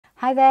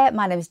Hi there,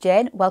 my name is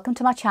Jane. Welcome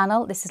to my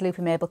channel. This is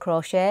Loopy Mabel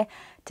Crochet.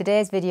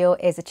 Today's video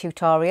is a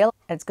tutorial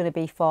and it's going to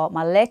be for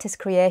my latest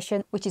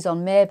creation, which is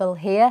on Mabel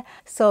here.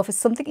 So if it's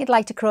something you'd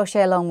like to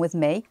crochet along with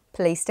me,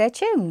 please stay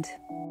tuned.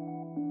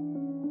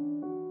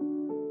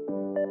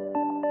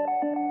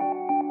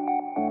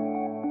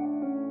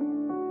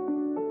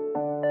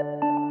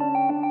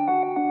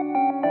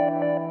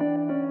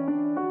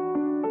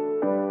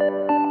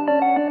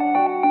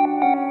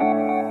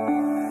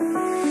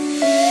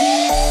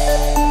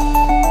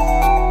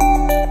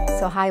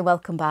 So hi,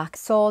 welcome back.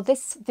 So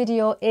this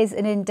video is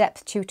an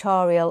in-depth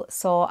tutorial,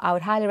 so I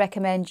would highly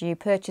recommend you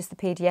purchase the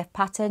PDF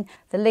pattern.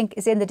 The link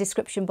is in the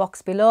description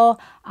box below,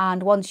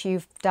 and once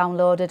you've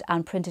downloaded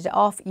and printed it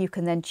off, you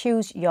can then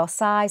choose your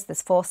size.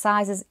 There's 4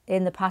 sizes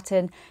in the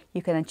pattern.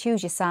 You can then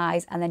choose your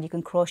size and then you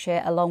can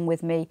crochet along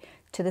with me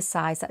to the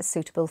size that's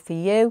suitable for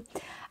you.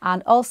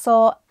 And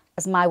also,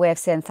 as my way of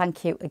saying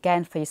thank you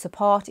again for your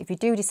support, if you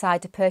do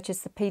decide to purchase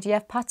the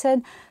PDF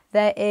pattern,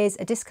 there is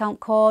a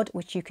discount code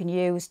which you can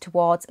use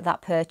towards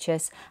that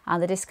purchase,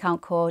 and the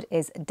discount code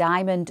is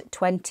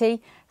Diamond20.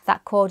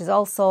 That code is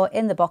also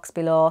in the box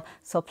below,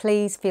 so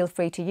please feel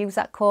free to use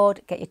that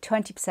code, get you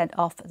 20%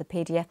 off the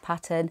PDF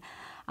pattern,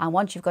 and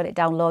once you've got it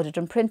downloaded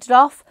and printed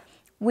off,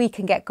 we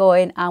can get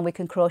going and we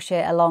can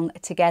crochet along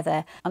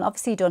together. And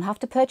obviously you don't have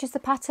to purchase the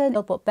pattern,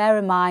 but bear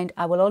in mind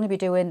I will only be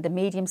doing the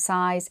medium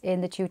size in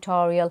the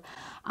tutorial,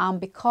 and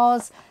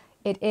because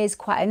it is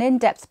quite an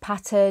in-depth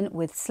pattern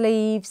with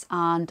sleeves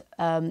and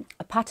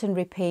a pattern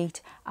repeat,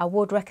 I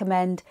would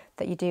recommend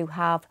that you do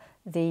have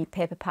the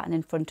paper pattern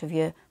in front of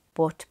you,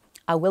 but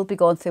I will be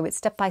going through it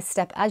step by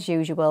step as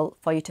usual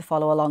for you to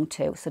follow along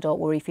too, so don't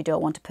worry if you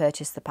don't want to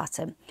purchase the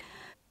pattern.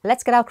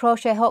 Let's get our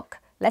crochet hook,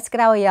 let's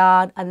get our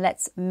yarn, and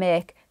let's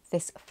make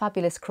this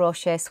fabulous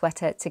crochet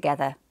sweater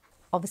together.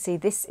 Obviously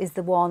this is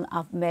the one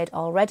I've made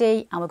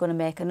already, and we're going to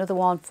make another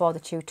one for the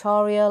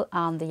tutorial,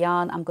 and the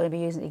yarn I'm going to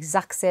be using the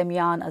exact same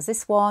yarn as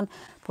this one,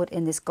 but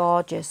in this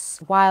gorgeous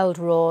wild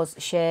rose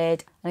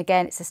shade. And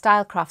again, it's a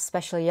Stylecraft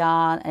special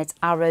yarn and it's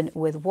Aran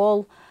with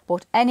wool,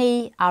 but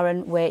any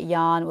Aran weight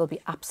yarn will be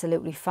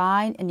absolutely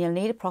fine, and you'll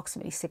need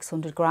approximately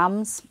 600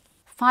 grams.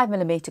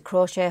 5mm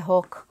crochet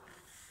hook,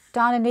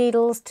 darning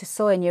needles to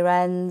sew in your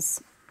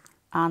ends,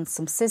 and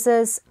some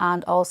scissors,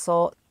 and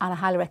I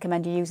highly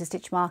recommend you use the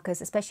stitch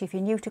markers, especially if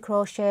you're new to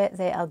crochet.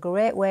 They are a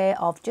great way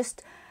of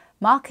just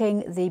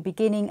marking the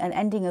beginning and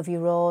ending of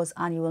your rows,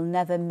 and you will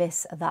never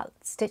miss that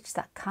stitch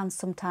that can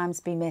sometimes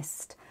be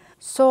missed.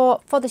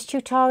 So for this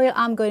tutorial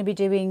I'm going to be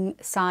doing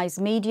size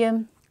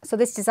medium. So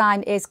this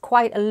design is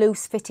quite a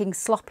loose fitting,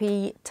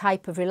 sloppy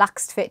type of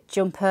relaxed fit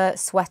jumper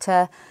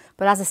sweater,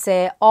 but as I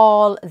say,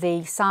 all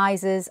the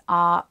sizes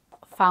are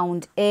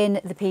found in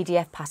the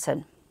PDF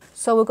pattern.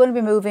 So we're going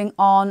to be moving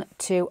on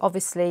to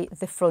obviously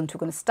the front. We're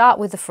going to start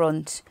with the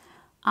front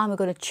and we're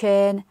going to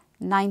chain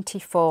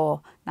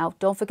 94. Now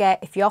don't forget,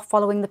 if you're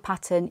following the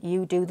pattern,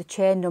 you do the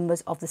chain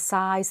numbers of the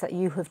size that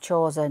you have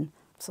chosen.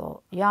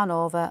 So yarn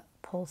over,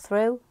 pull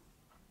through,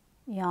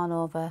 yarn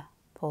over,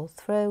 pull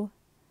through,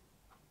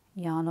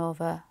 yarn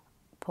over,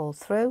 pull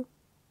through,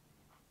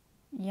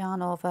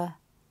 yarn over,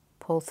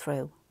 pull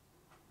through.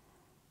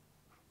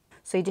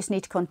 So you just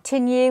need to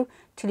continue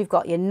till you've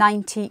got your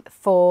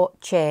 94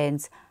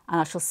 chains, and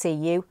I shall see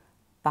you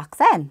back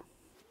then.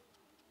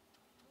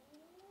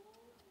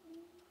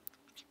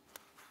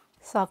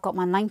 So I've got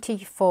my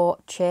 94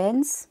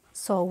 chains.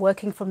 So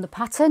working from the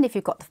pattern, if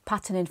you've got the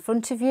pattern in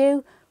front of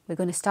you, we're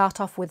going to start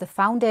off with the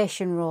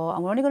foundation row,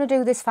 and we're only going to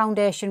do this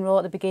foundation row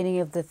at the beginning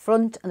of the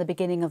front and the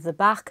beginning of the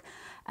back,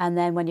 and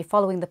then when you're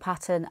following the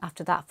pattern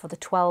after that, for the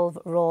 12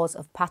 rows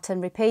of pattern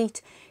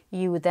repeat,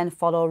 you would then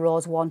follow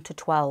rows 1 to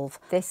 12.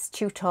 This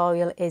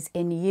tutorial is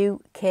in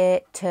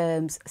UK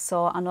terms,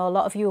 so I know a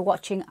lot of you are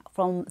watching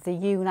from the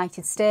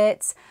United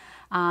States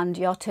and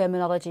your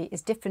terminology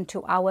is different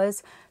to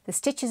ours. The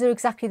stitches are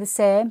exactly the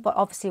same, but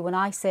obviously when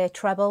I say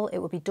treble, it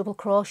will be double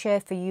crochet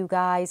for you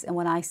guys, and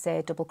when I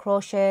say double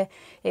crochet,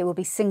 it will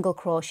be single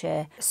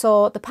crochet.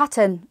 So the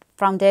pattern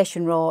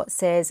foundation row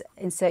says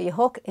insert your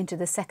hook into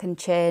the second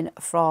chain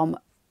from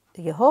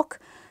your hook.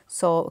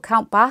 So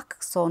count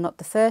back, so not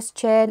the first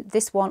chain.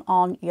 This one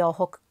on your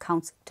hook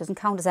doesn't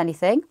count as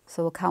anything.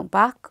 So we'll count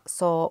back,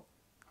 so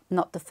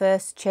not the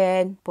first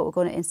chain, but we're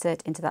going to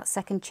insert into that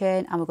second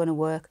chain and we're going to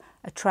work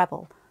a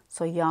treble.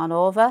 So yarn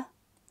over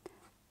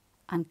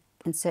and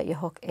insert your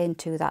hook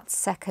into that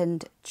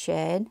second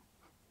chain,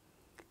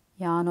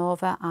 yarn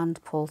over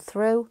and pull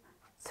through,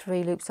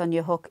 3 loops on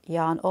your hook,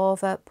 yarn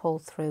over, pull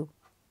through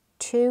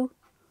 2,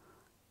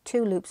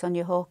 2 loops on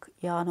your hook,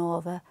 yarn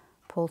over,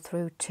 pull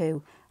through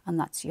 2, and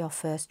that's your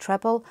first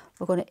treble.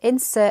 We're going to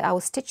insert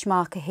our stitch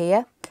marker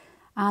here,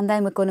 and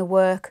then we're going to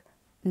work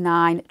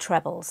 9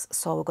 trebles.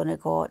 So we're going to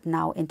go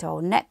now into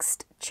our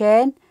next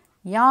chain,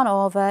 yarn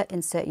over,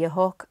 insert your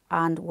hook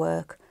and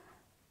work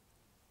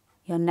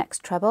your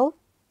next treble,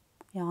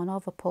 yarn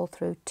over, pull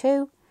through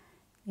 2,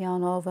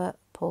 yarn over,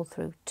 pull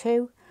through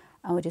 2,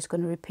 and we're just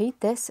going to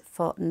repeat this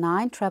for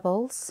 9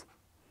 trebles,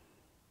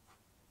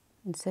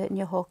 inserting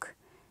your hook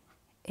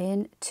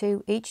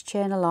into each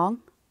chain along,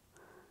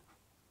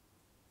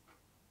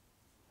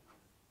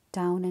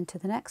 down into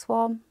the next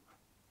one,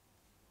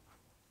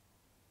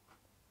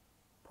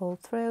 pull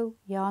through,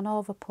 yarn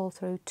over, pull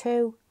through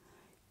 2,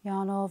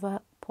 yarn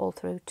over, pull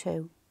through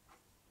 2.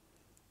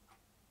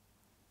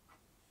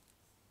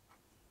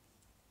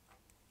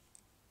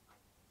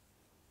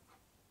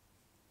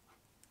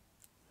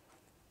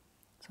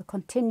 So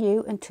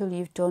continue until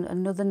you've done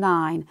another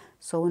 9.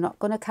 So we're not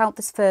going to count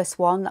this first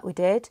one that we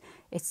did.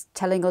 It's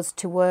telling us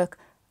to work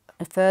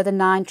a further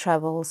 9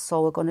 trebles.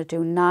 So we're going to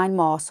do 9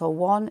 more. So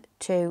 1,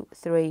 2,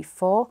 3,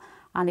 4.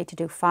 I need to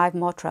do 5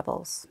 more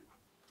trebles.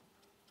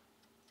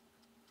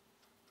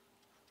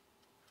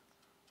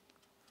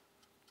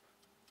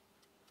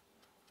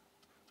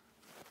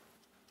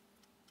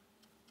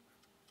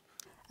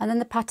 And then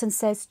the pattern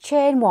says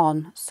chain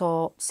 1.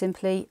 So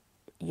simply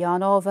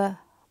yarn over,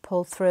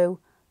 pull through.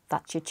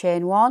 That's your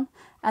chain 1,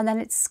 and then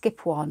it's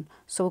skip 1.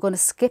 So we're going to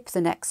skip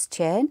the next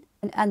chain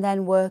and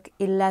then work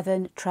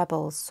 11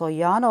 trebles. So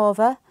yarn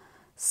over,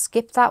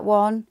 skip that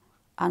one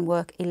and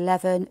work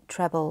 11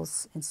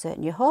 trebles.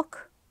 Inserting your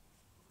hook.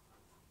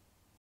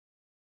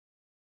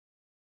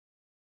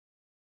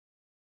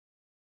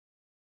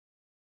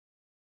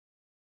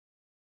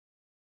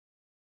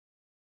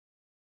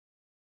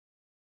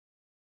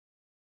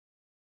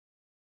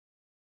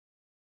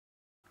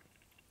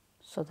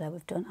 So there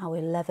we've done our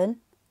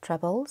 11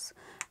 trebles,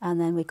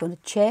 and then we're going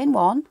to chain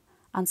 1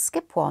 and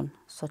skip 1.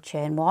 So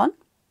chain 1,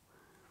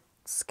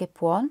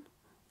 skip 1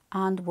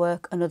 and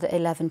work another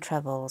 11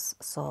 trebles.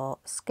 So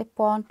skip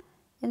 1,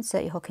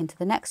 insert your hook into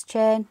the next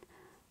chain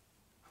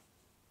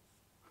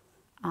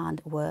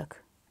and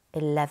work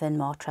 11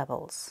 more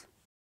trebles.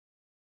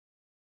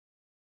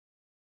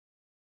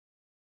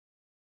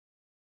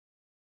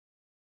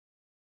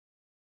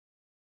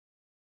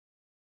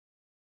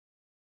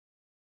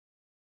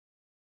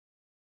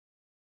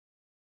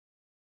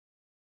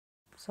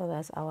 So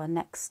there's our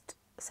next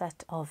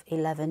set of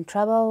 11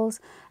 trebles,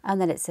 and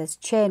then it says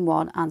chain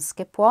 1 and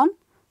skip 1.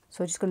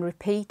 So we're just going to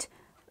repeat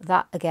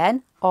that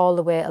again all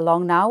the way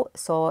along now.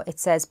 So it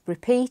says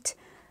repeat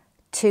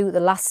to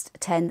the last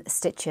 10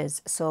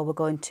 stitches. So we're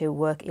going to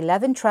work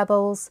 11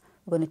 trebles,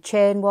 we're going to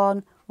chain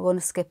 1, we're going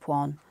to skip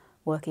 1,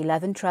 work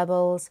 11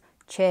 trebles,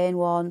 chain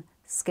 1,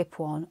 skip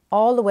 1,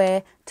 all the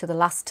way to the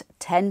last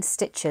 10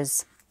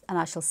 stitches, and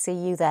I shall see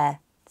you there.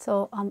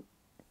 So I'm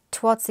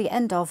towards the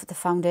end of the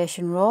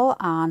foundation row,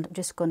 and I'm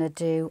just going to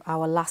do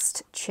our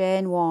last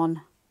chain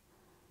 1,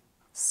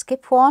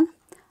 skip 1,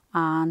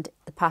 and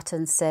the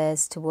pattern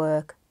says to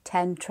work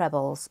 10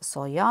 trebles.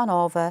 So yarn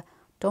over,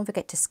 don't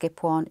forget to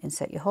skip 1,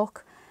 insert your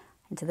hook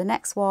into the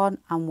next one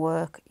and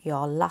work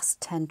your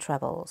last 10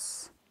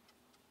 trebles.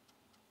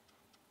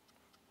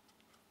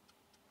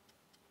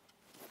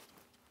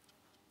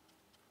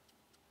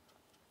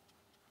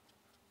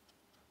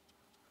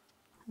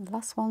 And the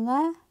last one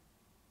there.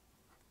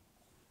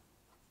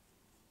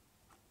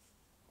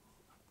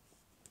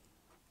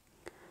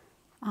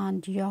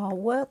 And your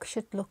work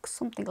should look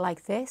something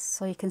like this.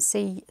 So you can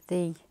see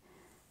the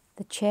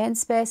chain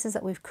spaces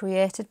that we've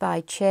created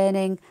by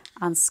chaining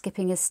and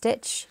skipping a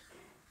stitch.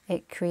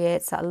 It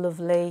creates that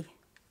lovely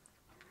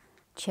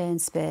chain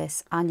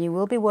space, and you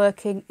will be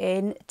working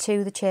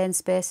into the chain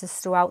spaces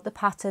throughout the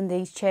pattern.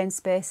 These chain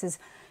spaces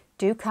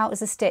do count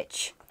as a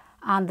stitch,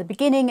 and the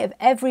beginning of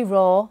every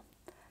row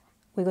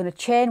we're going to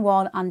chain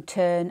 1 and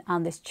turn,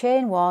 and this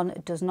chain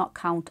 1 does not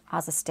count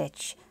as a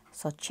stitch.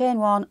 So chain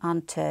 1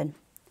 and turn.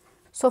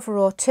 So for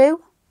row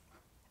 2,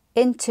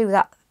 into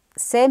that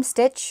same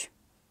stitch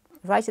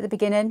right at the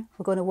beginning,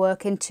 we're going to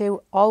work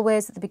into,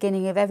 always at the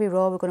beginning of every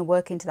row, we're going to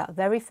work into that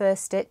very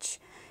first stitch.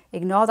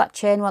 Ignore that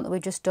chain 1 that we've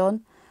just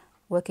done.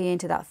 Working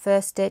into that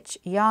first stitch,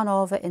 yarn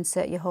over,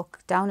 insert your hook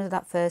down into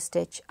that first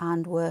stitch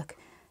and work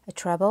a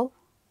treble.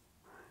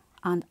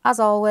 And as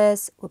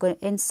always, we're going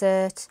to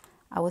insert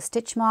our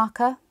stitch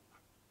marker.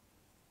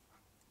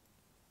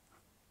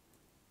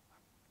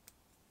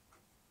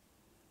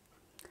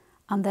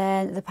 And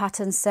then the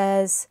pattern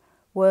says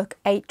work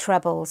 8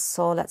 trebles.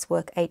 So let's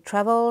work 8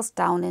 trebles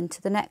down into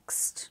the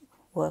next,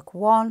 work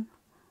 1,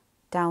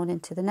 down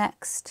into the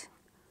next,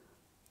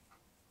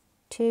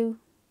 2,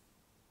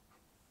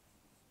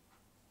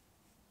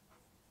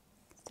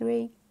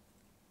 3,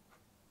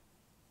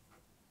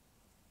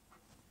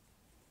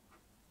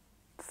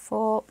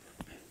 4, 5.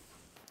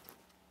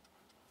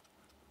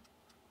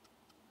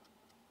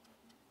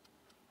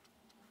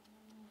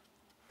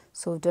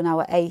 So we've done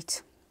our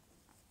 8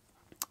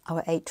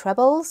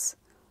 trebles,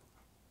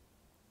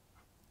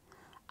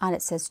 and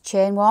it says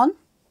chain 1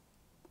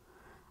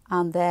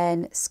 and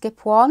then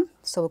skip 1.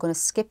 So we're going to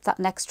skip that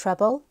next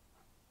treble,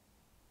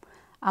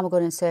 and we're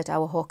going to insert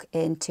our hook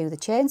into the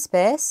chain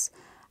space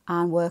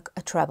and work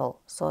a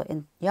treble. So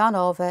in yarn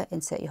over,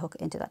 insert your hook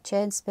into that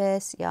chain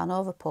space, yarn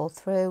over, pull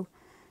through,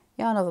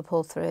 yarn over,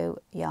 pull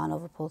through, yarn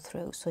over, pull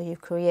through. So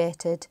you've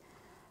created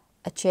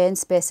a chain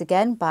space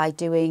again by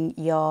doing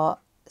your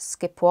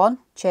skip 1,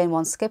 chain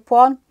 1, skip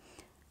 1.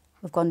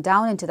 We've gone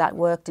down into that,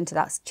 worked into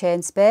that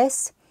chain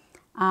space,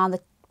 and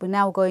we're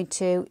now going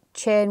to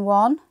chain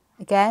 1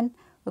 again.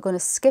 We're going to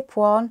skip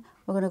 1,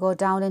 we're going to go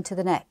down into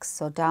the next.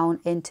 So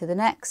down into the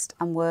next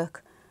and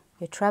work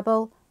your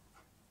treble.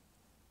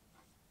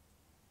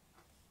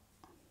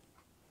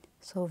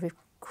 So we've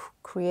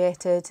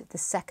created the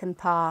second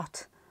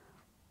part,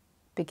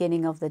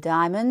 beginning of the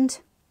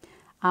diamond,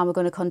 and we're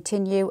going to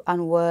continue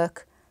and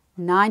work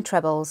 9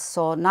 trebles.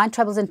 So 9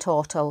 trebles in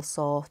total.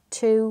 So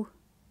 2,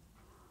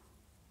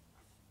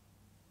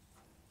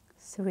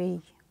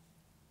 3,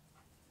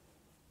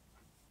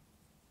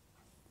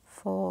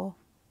 4,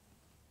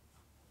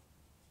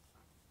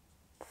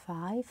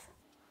 5,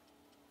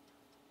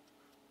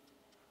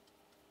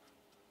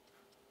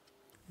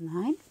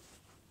 9.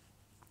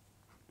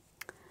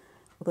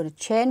 We're going to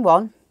chain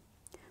 1,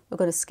 we're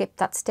going to skip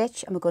that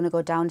stitch and we're going to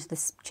go down to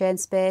the chain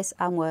space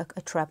and work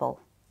a treble.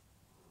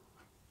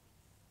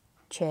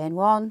 Chain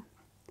 1,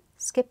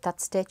 skip that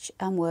stitch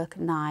and work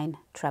 9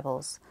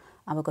 trebles,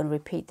 and we're going to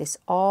repeat this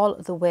all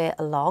the way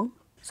along.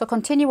 So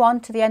continue on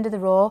to the end of the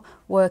row,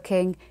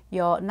 working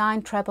your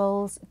 9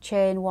 trebles,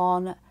 chain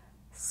 1,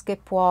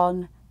 skip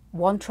 1,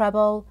 1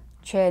 treble,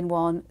 chain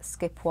 1,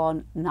 skip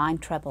 1, 9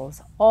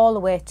 trebles, all the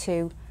way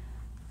to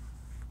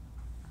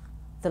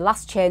the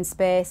last chain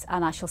space,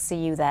 and I shall see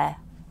you there.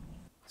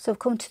 So I've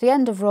come to the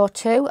end of row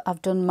 2,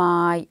 I've done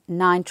my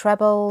 9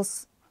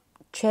 trebles,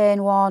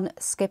 chain 1,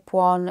 skip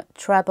 1,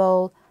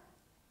 treble,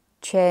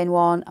 chain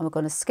 1, and we're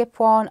going to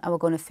skip 1, and we're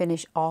going to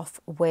finish off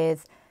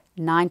with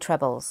 9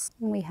 trebles.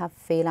 And we have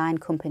feline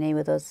company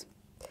with us.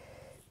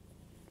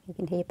 You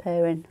can hear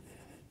purring.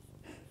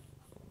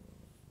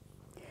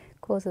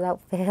 Goes without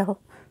fail.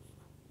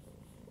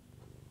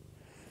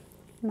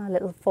 My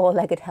little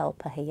 4-legged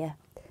helper here.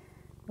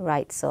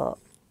 Right, so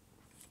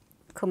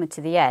coming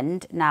to the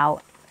end.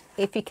 Now,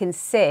 if you can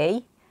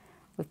see,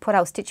 we've put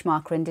our stitch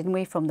marker in, didn't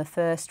we, from the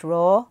first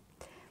row?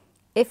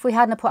 If we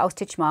hadn't put our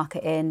stitch marker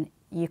in,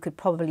 you could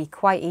probably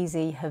quite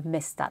easy have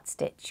missed that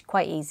stitch,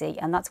 quite easy.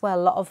 And that's where a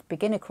lot of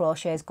beginner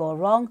crochets go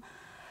wrong.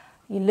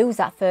 You lose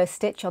that first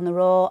stitch on the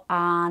row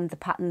and the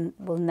pattern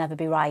will never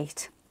be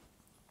right.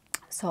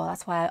 So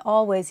that's why I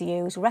always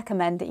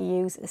recommend that you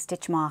use a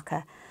stitch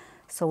marker.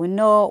 So we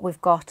know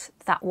we've got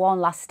that one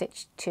last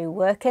stitch to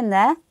work in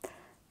there.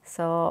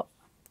 So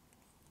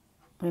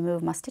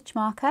remove my stitch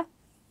marker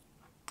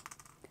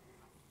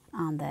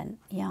and then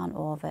yarn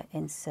over,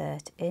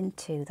 insert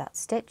into that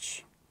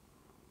stitch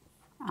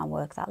and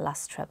work that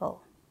last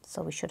treble.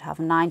 So we should have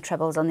 9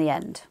 trebles on the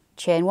end.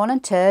 Chain 1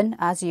 and turn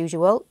as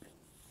usual.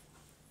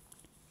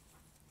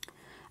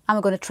 And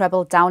we're going to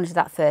treble down into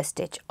that first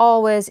stitch.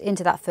 Always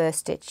into that first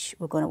stitch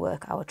we're going to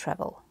work our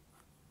treble.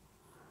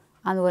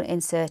 And we're going to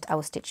insert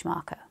our stitch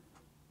marker.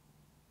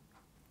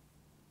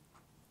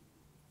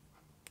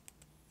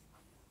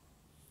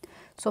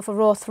 So for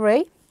row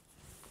 3,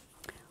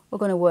 we're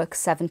going to work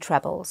 7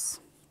 trebles.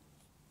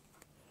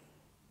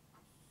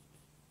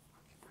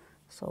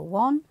 So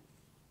 1,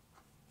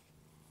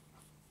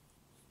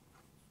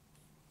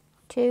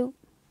 2, 3.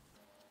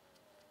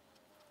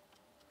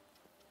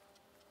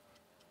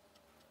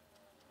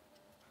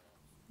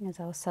 There's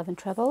our 7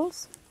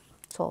 trebles.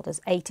 So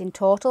there's 8 in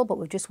total, but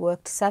we've just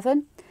worked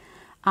 7.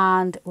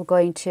 And we're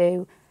going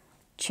to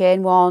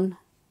chain 1,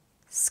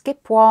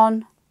 skip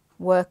 1,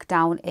 work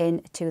down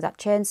into that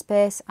chain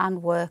space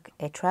and work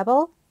a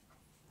treble.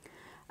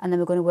 And then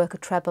we're going to work a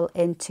treble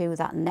into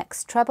that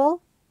next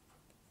treble.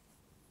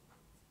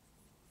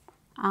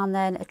 And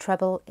then a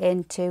treble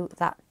into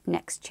that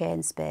next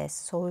chain space.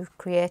 So we've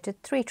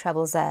created 3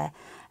 trebles there.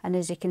 And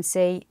as you can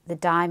see, the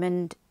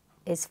diamond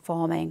is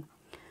forming.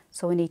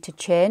 So we need to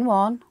chain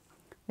 1,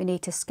 we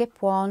need to skip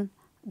 1,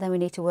 then we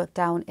need to work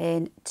down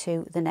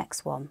into the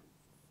next one.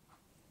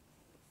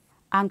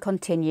 And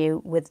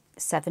continue with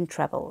 7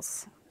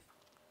 trebles.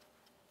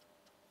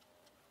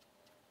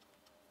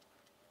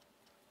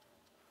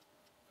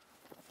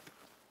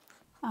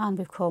 And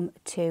we've come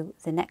to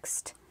the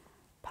next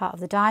part of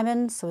the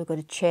diamond, so we're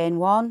going to chain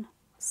 1,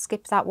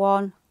 skip that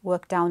one,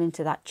 work down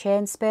into that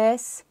chain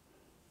space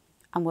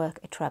and work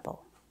a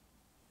treble.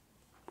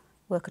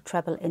 Work a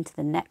treble into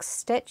the next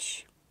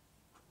stitch,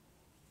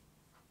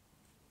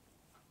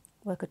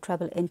 work a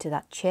treble into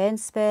that chain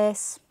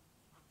space,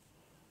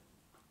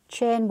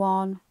 chain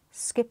 1,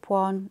 skip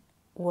 1,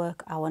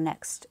 work our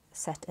next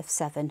set of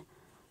 7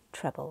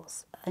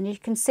 trebles. And you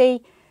can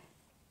see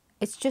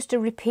it's just a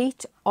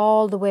repeat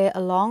all the way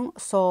along.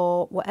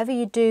 So whatever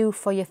you do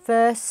for your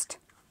first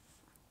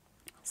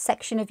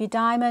section of your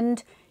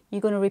diamond,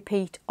 you're going to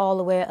repeat all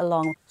the way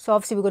along. So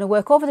obviously we're going to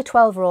work over the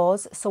 12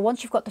 rows. So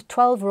once you've got the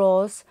 12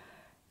 rows,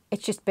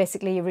 it's just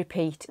basically a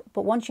repeat.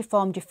 But once you've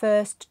formed your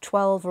first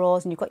 12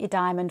 rows and you've got your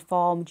diamond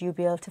formed, you'll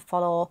be able to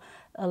follow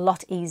a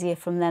lot easier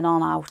from then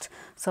on out.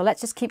 So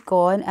let's just keep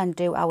going and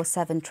do our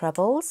 7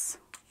 trebles.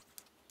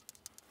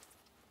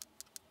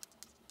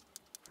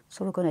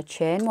 So we're going to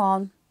chain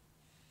 1,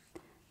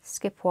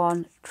 skip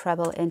 1,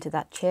 treble into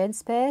that chain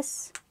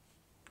space,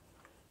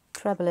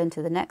 treble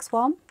into the next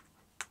one,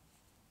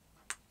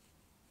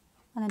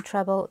 and then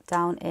treble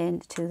down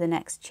into the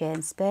next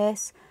chain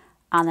space,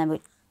 and then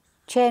we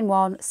chain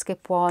 1,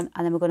 skip 1,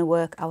 and then we're going to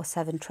work our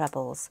 7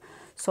 trebles.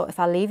 So if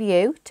I leave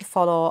you to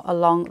follow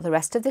along the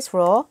rest of this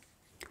row,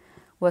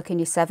 working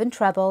your 7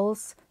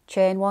 trebles,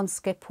 chain 1,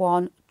 skip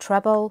 1,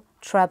 treble,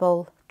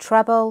 treble,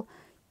 treble,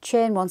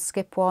 chain 1,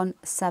 skip 1,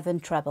 7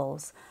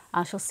 trebles.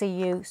 I shall see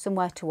you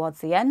somewhere towards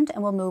the end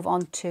and we'll move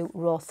on to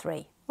row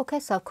 3. Okay,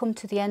 so I've come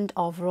to the end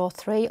of row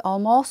 3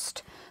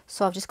 almost,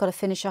 so I've just got to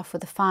finish off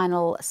with the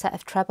final set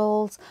of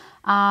trebles,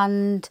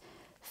 and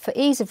for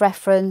ease of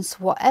reference,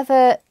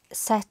 whatever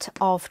set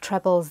of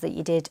trebles that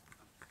you did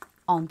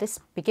on this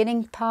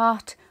beginning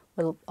part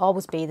will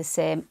always be the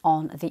same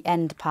on the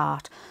end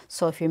part.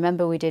 So if you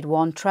remember, we did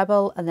 1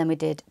 treble and then we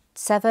did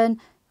 7,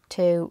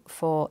 2,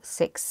 4,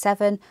 6,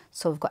 7,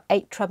 so we've got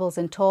 8 trebles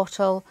in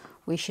total.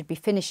 We should be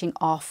finishing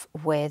off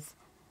with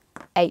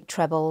 8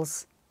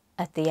 trebles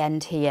at the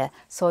end here.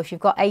 So if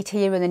you've got 8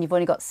 here and then you've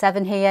only got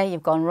 7 here,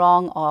 you've gone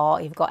wrong, or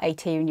you've got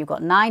 8 here and you've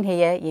got 9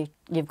 here,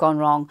 you've gone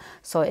wrong.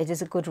 So it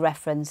is a good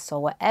reference. So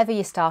wherever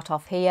you start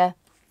off here,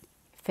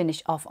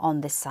 finish off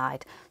on this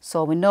side.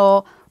 So we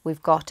know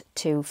we've got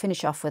to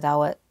finish off with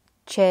our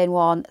chain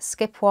 1,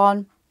 skip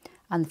 1,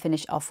 and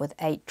finish off with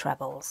 8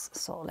 trebles.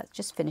 So let's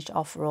just finish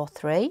off row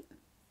 3.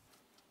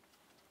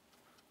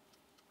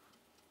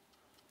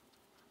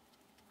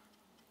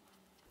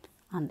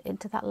 And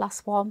into that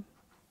last one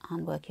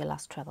and work your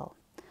last treble.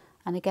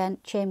 And again,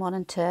 chain 1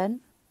 and turn.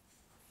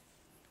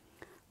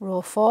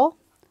 Row 4,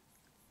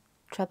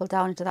 treble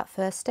down into that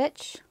first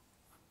stitch.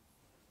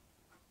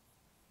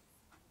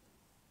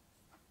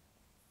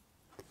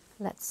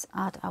 Let's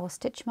add our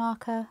stitch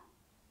marker.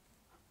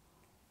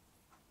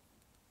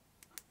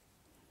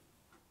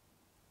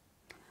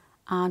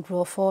 And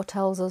row 4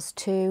 tells us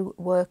to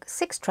work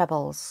 6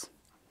 trebles.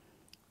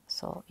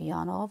 So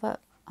yarn over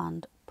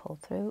and pull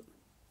through.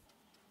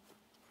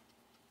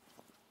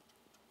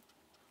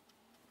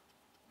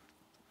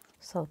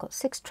 So we've got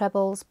 6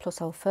 trebles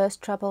plus our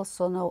first treble,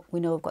 so now we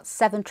know we've got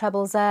 7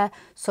 trebles there,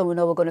 so we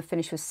know we're going to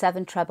finish with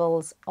 7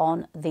 trebles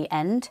on the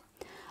end.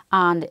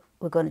 And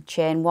we're going to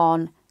chain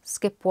 1,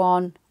 skip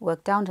 1,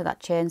 work down to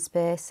that chain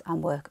space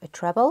and work a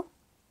treble.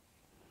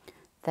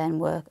 Then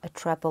work a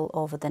treble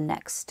over the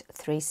next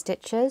 3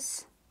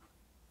 stitches.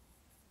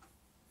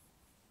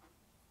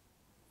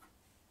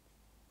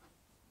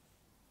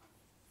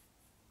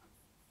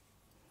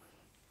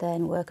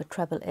 Then work a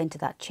treble into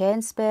that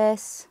chain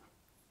space.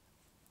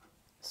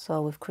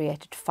 So we've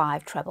created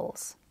 5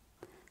 trebles.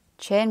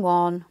 Chain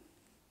 1,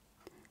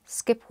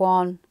 skip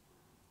 1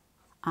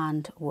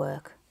 and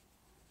work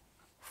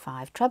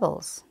 5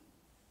 trebles.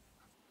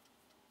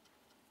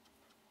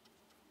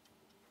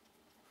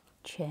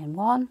 Chain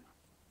 1,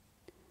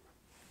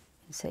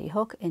 insert your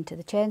hook into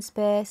the chain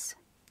space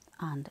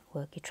and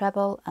work your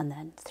treble, and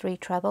then 3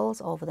 trebles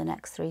over the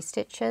next 3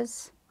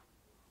 stitches.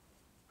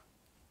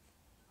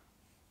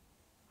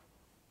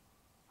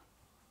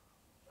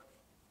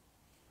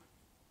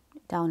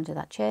 Down into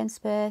that chain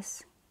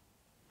space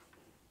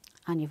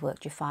and you've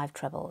worked your 5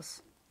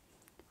 trebles.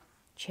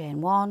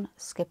 Chain 1,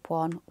 skip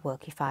 1,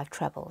 work your 5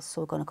 trebles.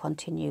 So we're going to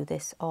continue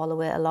this all the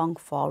way along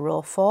for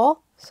row 4.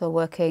 So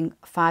working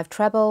 5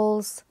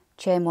 trebles,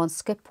 chain 1,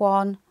 skip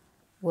 1,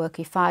 work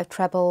your 5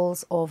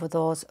 trebles over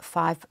those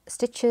 5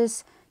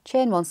 stitches,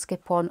 chain 1,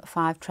 skip 1,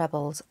 5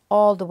 trebles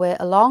all the way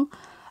along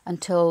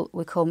until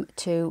we come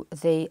to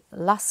the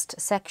last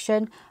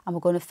section, and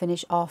we're going to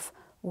finish off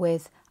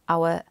with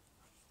our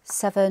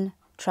 7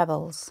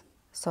 trebles.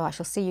 So I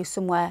shall see you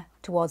somewhere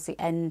towards the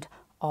end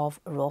of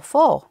row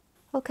 4.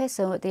 Okay,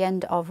 so at the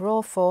end of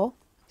row 4,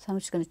 so I'm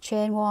just going to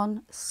chain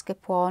 1,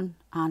 skip 1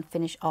 and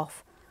finish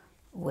off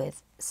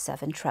with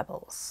 7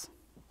 trebles.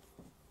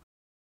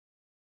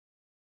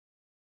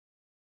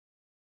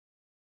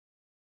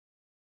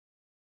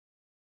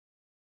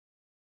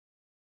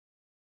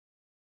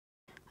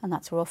 And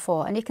that's row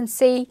 4, and you can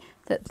see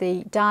that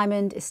the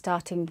diamond is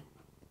starting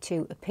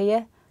to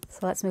appear.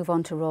 So let's move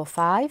on to row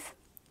 5.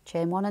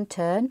 Chain 1 and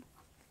turn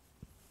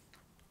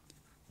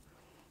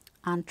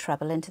and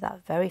treble into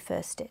that very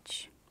first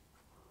stitch.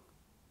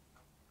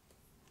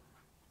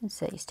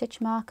 Insert your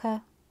stitch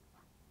marker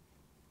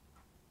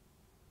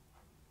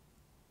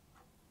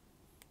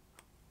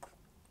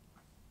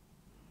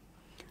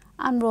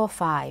and row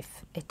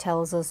 5, it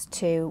tells us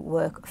to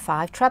work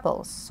 5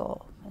 trebles,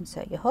 so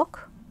insert your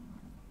hook,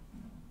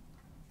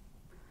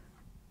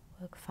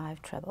 work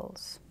 5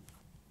 trebles.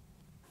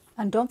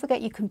 And don't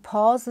forget, you can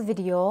pause the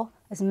video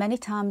as many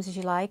times as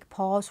you like,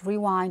 pause,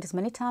 rewind as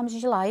many times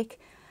as you like.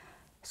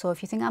 So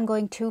if you think I'm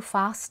going too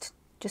fast,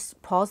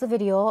 just pause the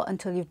video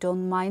until you've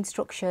done my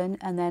instruction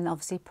and then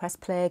obviously press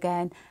play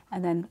again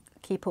and then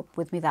keep up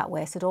with me that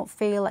way. So don't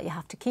feel like you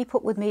have to keep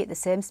up with me at the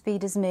same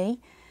speed as me.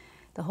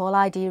 The whole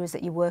idea is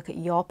that you work at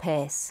your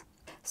pace.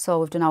 So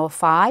we've done our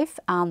 5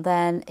 and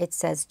then it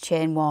says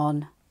chain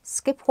 1,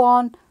 skip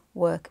 1,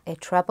 work a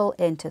treble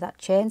into that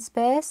chain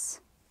space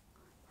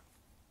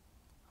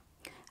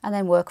and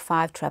then work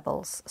 5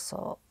 trebles.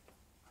 So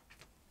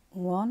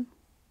 1,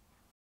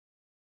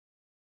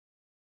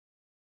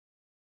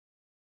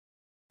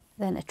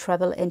 then a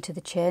treble into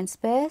the chain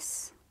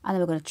space, and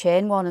then we're going to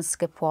chain 1 and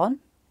skip 1, and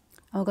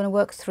we're going to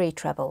work 3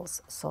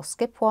 trebles. So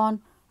skip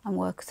 1 and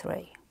work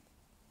 3.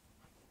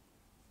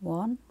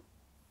 1,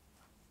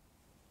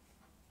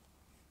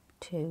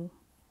 2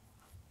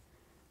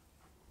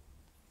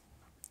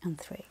 and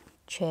 3.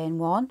 Chain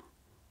 1,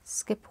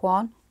 skip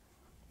 1,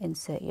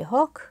 insert your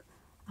hook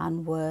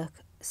and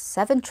work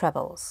 7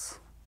 trebles.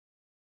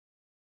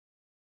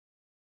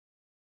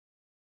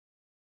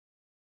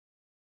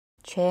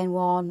 Chain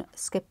 1,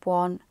 skip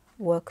 1,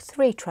 work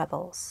 3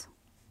 trebles.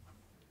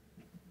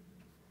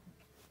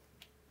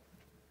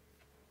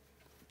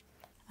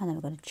 And then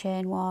we're going to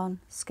chain 1,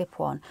 skip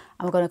 1,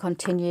 and we're going to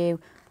continue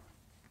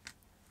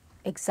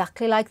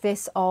exactly like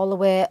this all the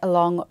way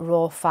along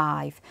row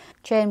 5.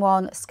 Chain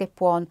 1, skip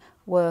 1,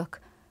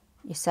 work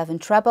your 7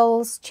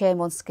 trebles, chain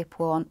 1, skip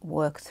 1,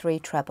 work 3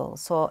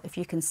 trebles. So if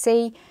you can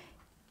see,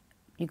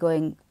 you're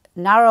going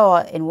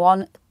narrower in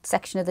one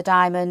section of the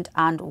diamond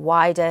and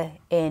wider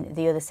in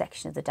the other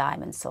section of the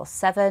diamond. So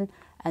 7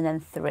 and then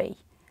 3,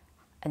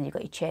 and you've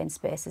got your chain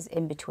spaces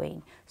in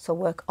between. So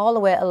work all the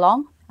way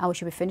along, and we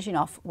should be finishing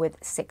off with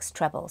 6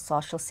 trebles. So I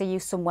shall see you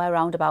somewhere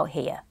around about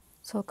here.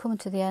 So we're coming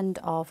to the end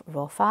of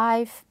row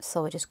 5.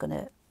 So we're just going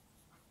to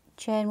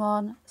chain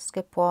 1,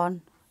 skip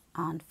 1,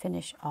 and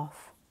finish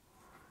off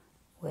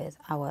with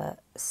our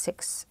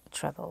 6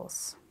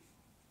 trebles.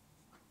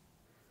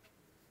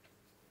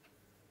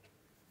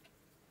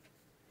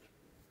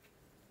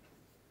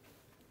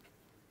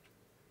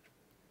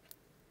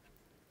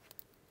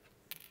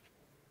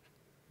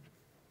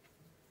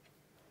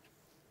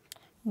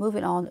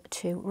 Moving on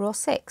to row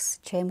 6,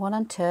 chain 1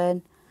 and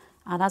turn,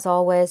 and as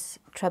always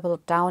treble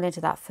down into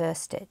that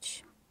first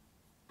stitch,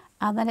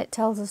 and then it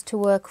tells us to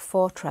work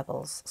 4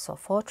 trebles, so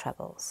 4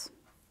 trebles.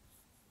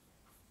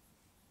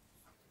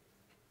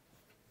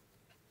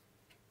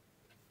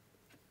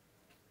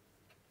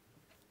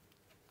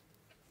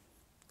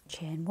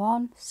 Chain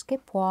 1,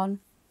 skip 1,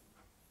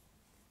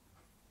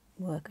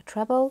 work a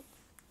treble,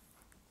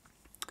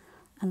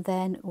 and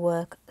then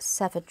work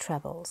 7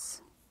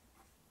 trebles.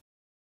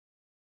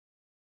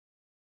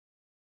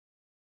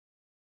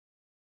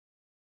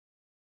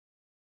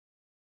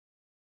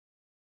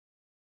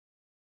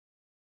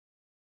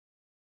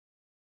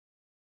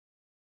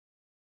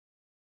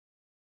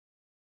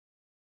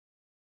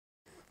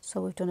 So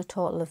we've done a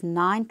total of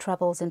 9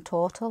 trebles in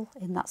total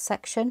in that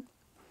section.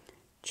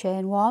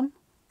 Chain 1,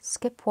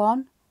 skip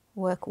 1,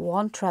 work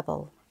 1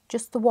 treble,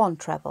 just the 1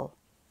 treble.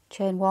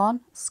 Chain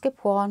 1,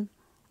 skip 1,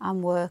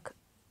 and work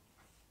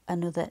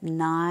another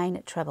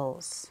 9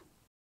 trebles.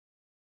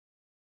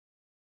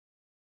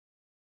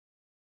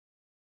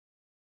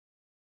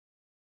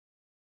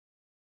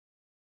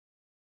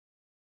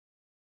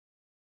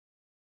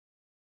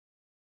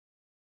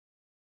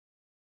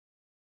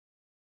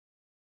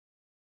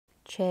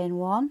 Chain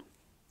 1,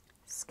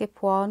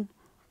 skip 1,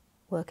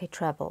 work a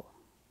treble.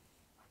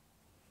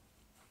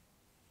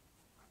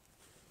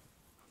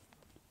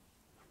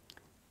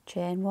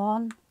 Chain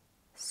 1,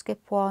 skip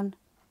 1,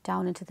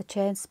 down into the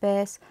chain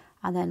space,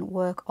 and then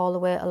work all the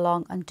way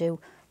along and do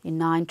your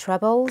 9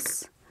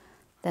 trebles.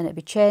 Then it'd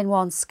be chain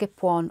 1,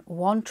 skip 1,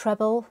 1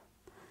 treble,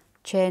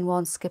 chain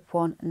 1, skip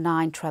 1,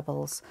 9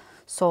 trebles.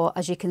 So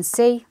as you can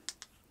see,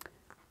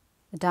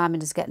 the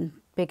diamond is getting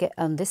bigger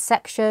on this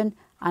section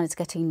and it's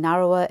getting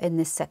narrower in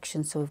this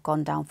section. So we've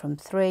gone down from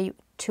 3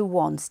 to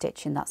 1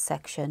 stitch in that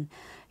section.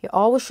 You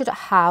always should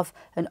have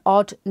an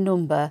odd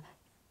number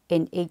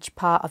in each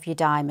part of your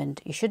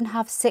diamond. You shouldn't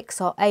have 6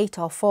 or 8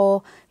 or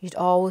 4. You should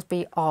always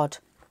be odd.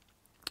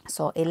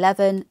 So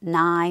 11,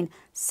 9,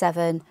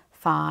 7,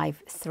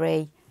 5,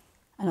 3,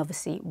 and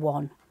obviously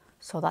 1.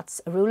 So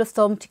that's a rule of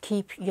thumb to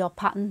keep your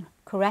pattern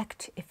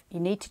correct. If you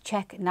need to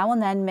check now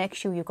and then, make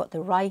sure you've got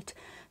the right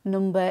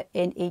number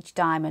in each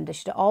diamond. There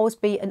should always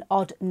be an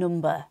odd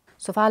number.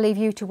 So if I leave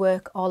you to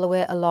work all the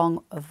way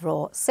along of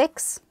row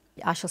 6,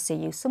 I shall see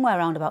you somewhere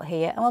around about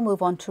here, and we'll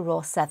move on to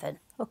row 7.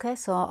 Okay,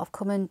 so I've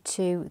come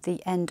into the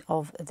end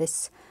of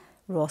this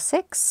row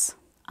 6,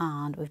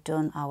 and we've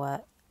done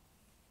our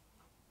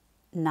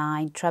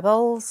 9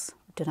 trebles,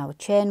 we've done our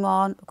chain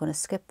 1, we're going to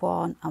skip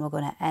 1, and we're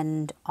going to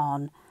end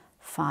on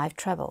 5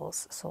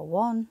 trebles. So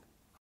 1,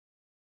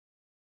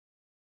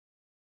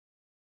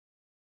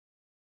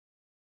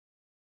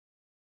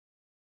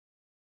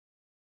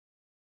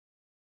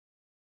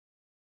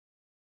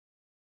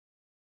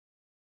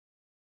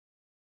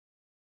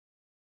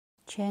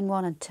 chain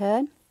 1 and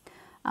turn,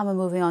 and we're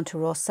moving on to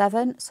row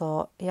 7.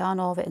 So yarn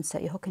over,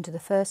 insert your hook into the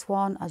first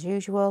one as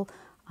usual,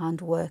 and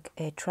work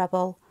a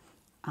treble,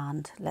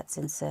 and let's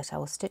insert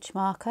our stitch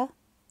marker.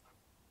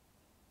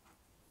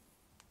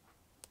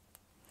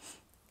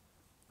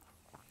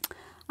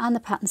 And the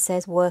pattern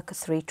says work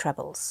 3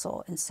 trebles,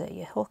 so insert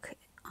your hook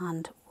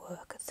and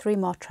work 3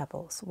 more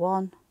trebles.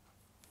 1,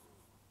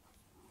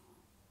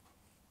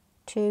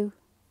 2,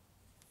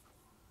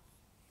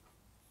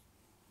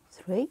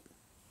 3.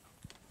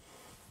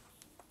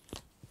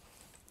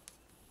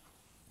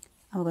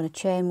 And we're going to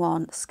chain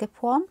 1, skip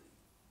 1,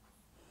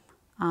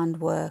 and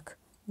work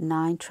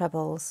 9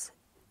 trebles,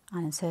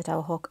 and insert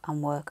our hook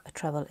and work a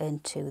treble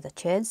into the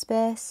chain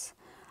space,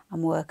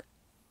 and work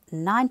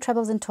 9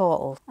 trebles in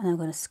total. And then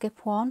we're going to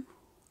skip 1.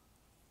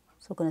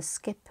 So we're going to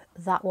skip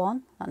that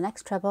one, that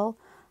next treble,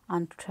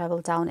 and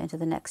treble down into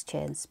the next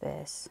chain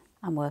space.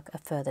 and work a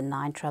further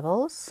 9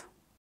 trebles.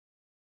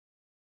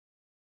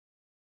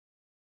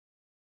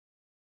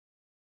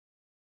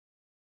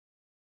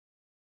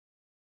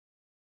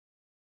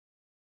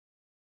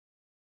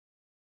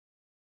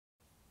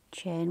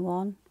 Chain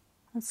 1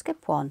 and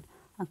skip 1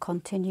 and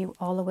continue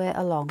all the way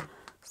along.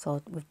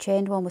 So we've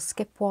chained 1, we've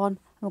skipped 1, and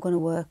we're going to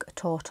work a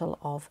total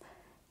of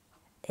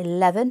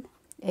 11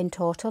 in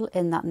total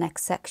in that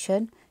next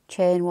section.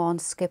 Chain 1,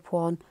 skip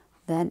 1,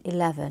 then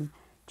 11.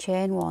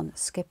 Chain 1,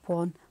 skip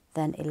 1,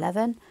 then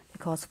 11,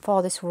 because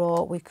for this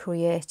row we're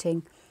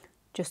creating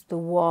just the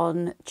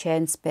 1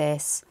 chain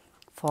space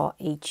for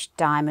each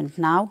diamond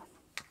now.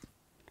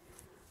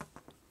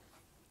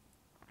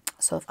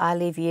 So if I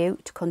leave you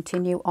to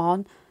continue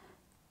on,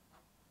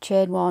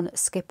 chain 1,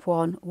 skip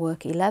 1,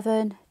 work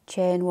 11,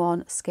 chain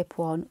 1, skip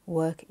 1,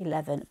 work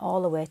 11,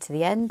 all the way to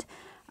the end,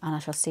 and I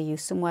shall see you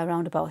somewhere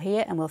around about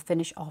here, and we'll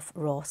finish off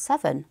row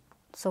 7.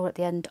 So we're at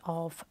the end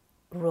of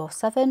row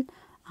 7,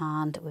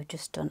 and we've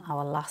just done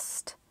our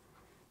last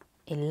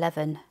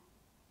 11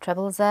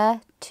 trebles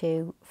there.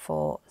 2,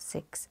 4,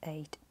 6,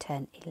 8,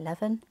 10,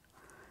 11.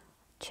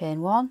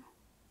 Chain 1,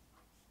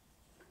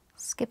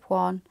 skip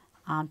 1,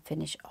 and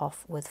finish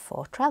off with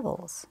 4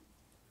 trebles.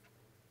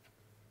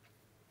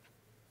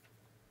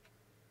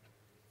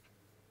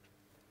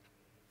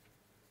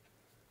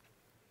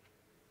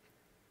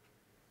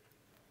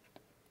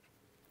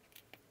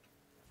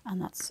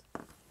 And that's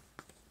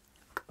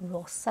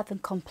row 7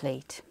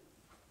 complete.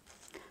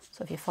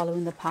 So if you're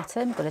following the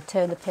pattern, I'm going to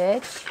turn the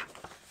page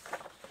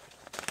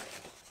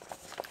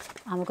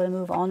and we're going to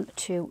move on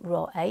to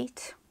row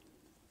 8.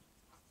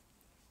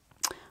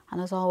 And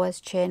as always,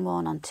 chain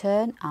 1 and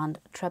turn and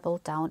treble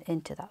down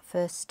into that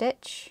first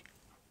stitch.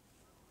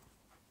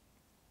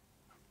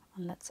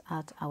 And let's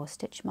add our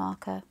stitch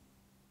marker.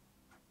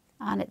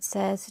 And it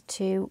says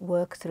to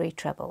work 3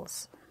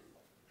 trebles.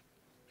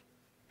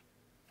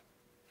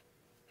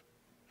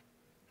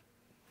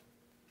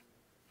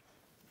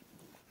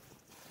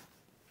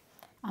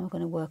 And we're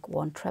going to work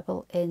 1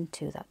 treble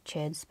into that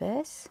chain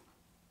space,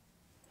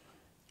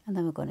 and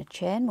then we're going to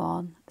chain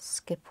 1,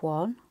 skip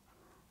 1,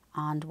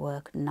 and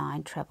work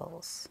 9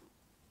 trebles.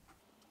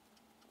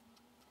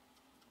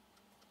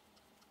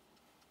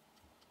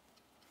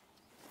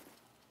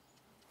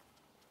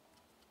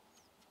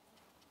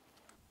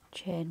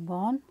 Chain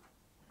 1,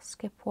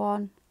 skip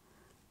 1,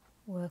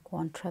 work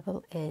 1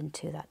 treble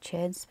into that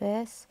chain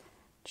space,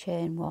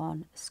 chain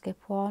 1, skip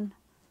 1,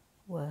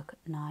 work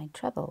 9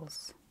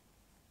 trebles.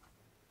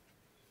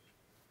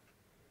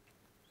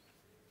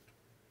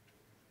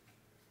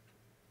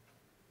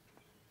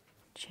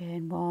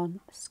 Chain 1,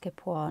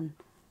 skip 1,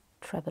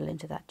 treble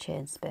into that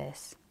chain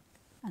space,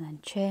 and then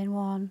chain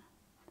 1,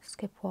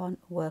 skip 1,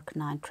 work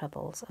 9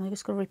 trebles. And we're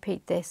just going to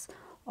repeat this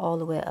all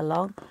the way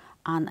along,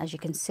 and as you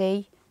can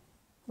see,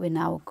 we're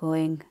now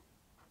going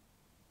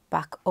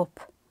back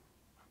up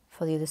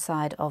for the other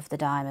side of the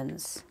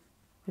diamonds.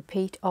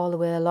 Repeat all the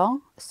way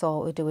along. So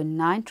we're doing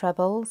 9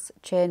 trebles,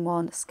 chain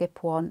 1,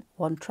 skip 1,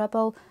 1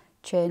 treble,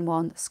 chain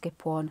 1,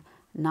 skip 1,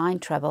 9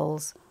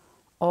 trebles,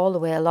 all the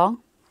way along.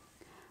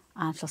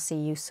 And I shall see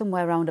you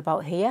somewhere around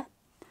about here,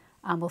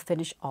 and we'll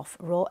finish off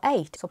row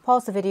 8. So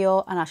pause the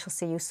video and I shall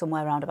see you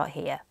somewhere around about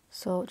here.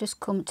 So just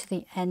come to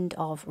the end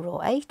of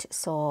row 8.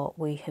 So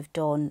we have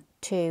done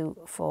 2,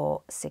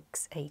 4,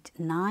 6, 8,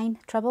 9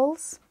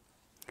 trebles.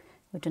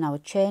 We've done our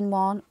chain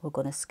 1, we're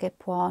going to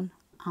skip 1,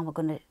 and we're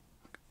going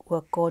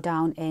to go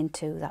down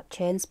into that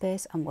chain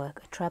space and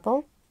work a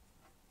treble,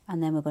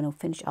 and then we're going to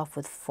finish off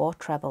with 4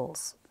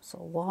 trebles. So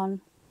 1,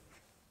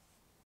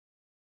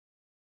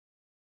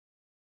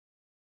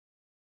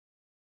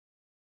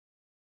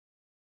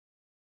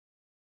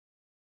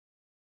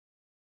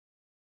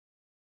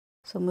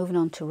 so moving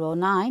on to row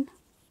 9,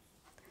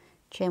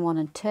 chain 1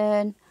 and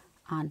turn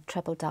and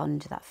treble down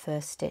into that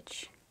first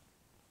stitch.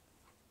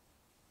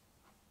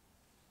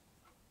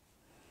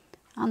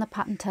 And the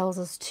pattern tells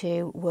us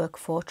to work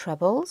 4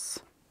 trebles.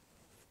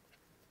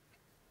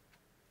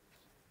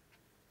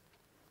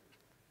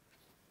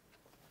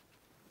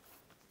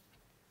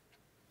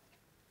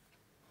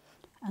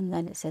 And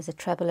then it says a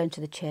treble into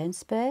the chain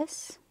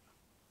space,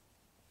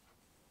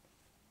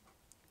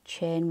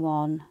 chain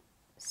 1,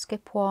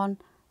 skip 1,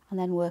 and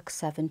then work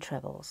 7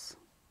 trebles.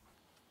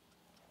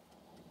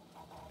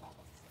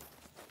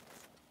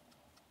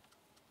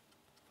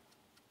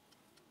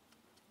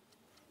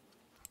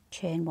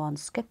 Chain 1,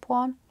 skip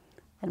 1,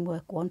 then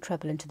work 1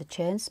 treble into the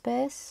chain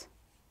space,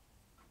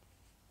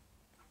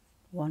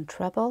 1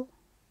 treble,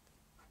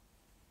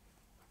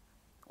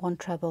 1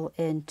 treble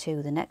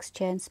into the next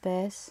chain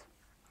space,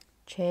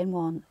 chain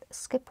 1,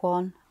 skip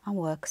 1, and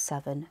work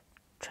 7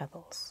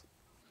 trebles.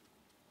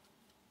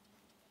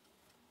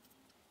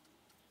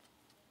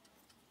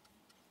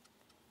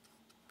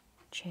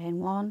 Chain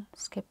 1,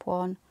 skip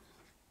 1,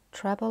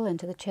 treble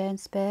into the chain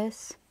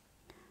space,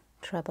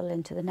 treble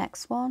into the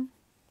next one,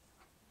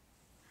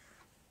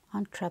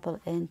 and treble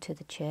into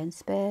the chain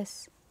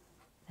space,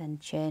 then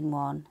chain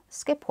 1,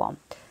 skip 1.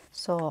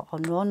 So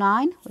on row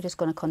 9 we're just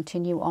going to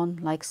continue on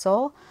like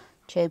so.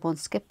 chain 1,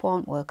 skip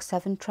 1, work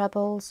 7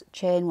 trebles,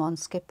 chain 1,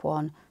 skip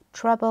 1,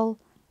 treble,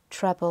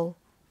 treble,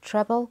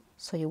 treble.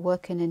 So you're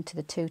working into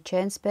the 2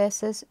 chain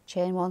spaces,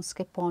 chain 1,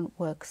 skip 1,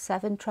 work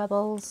 7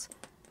 trebles,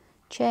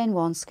 chain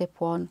 1, skip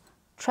 1,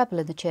 treble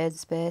in the chain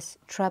space,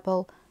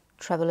 treble,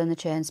 treble in the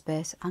chain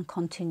space, and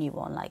continue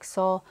on like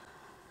so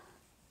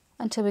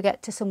until we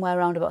get to somewhere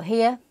around about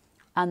here,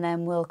 and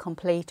then we'll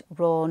complete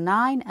row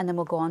 9, and then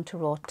we'll go on to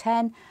row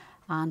 10,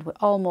 and we're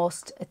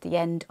almost at the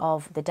end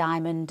of the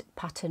diamond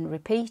pattern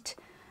repeat,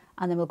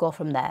 and then we'll go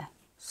from there.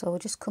 So we're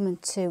just coming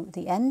to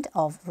the end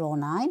of row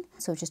 9.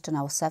 So we've just done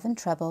our 7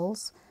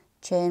 trebles,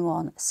 chain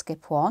 1,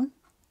 skip 1.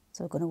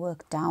 So we're going to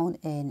work down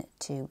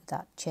into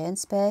that chain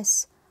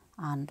space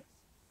and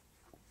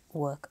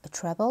work a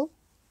treble,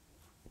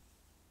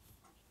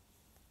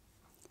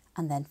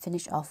 and then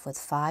finish off with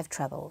 5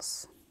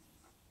 trebles.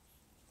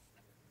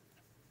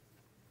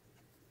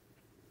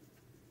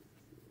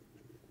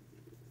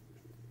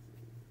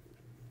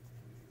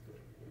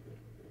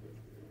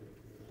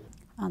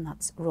 And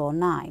that's row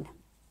 9.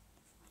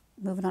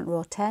 Moving on to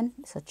row 10,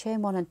 so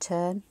chain 1 and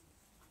turn,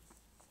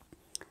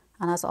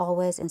 and as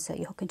always insert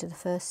your hook into the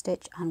first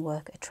stitch and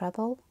work a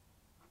treble,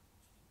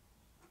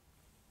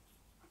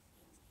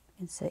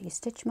 insert your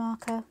stitch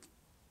marker,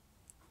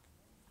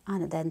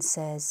 and it then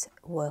says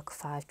work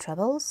 5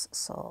 trebles,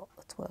 so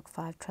let's work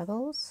 5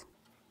 trebles.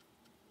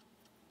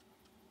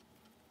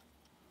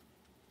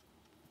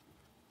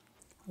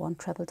 1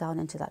 treble down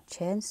into that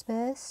chain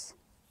space,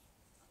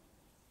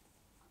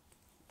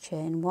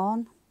 chain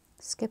 1,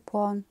 skip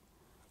 1,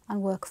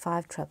 and work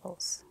 5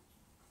 trebles.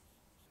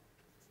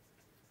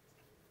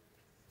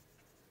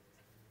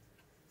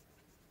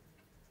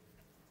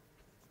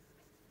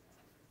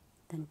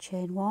 Then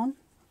chain 1,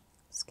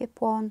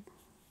 skip 1,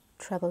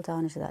 treble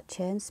down into that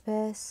chain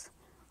space,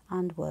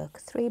 and work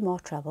 3 more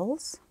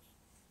trebles.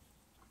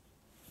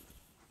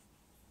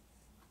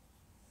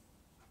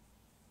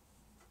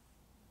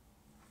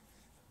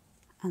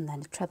 And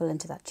then a treble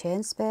into that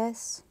chain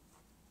space,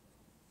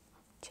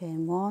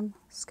 chain 1,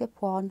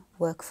 skip 1,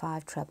 work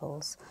 5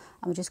 trebles,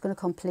 and we're just going to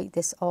complete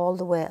this all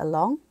the way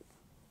along.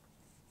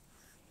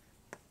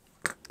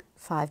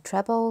 5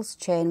 trebles,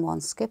 chain 1,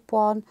 skip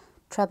 1,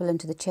 treble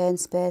into the chain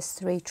space,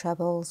 3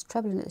 trebles,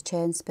 treble into the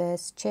chain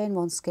space, chain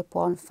 1, skip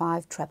 1,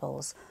 5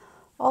 trebles,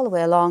 all the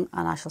way along,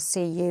 and I shall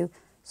see you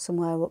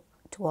somewhere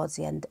towards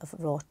the end of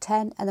row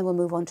 10, and then we'll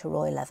move on to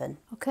row 11.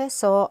 Okay,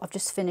 so I've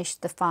just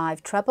finished the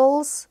 5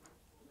 trebles,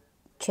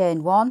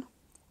 chain 1,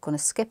 going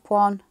to skip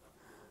 1,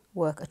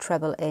 work a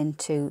treble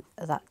into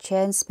that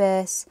chain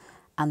space,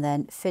 and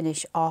then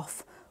finish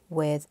off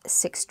with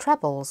 6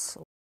 trebles.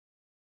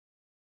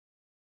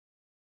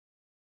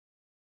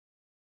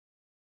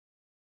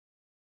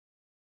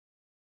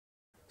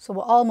 So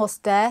we're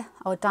almost there.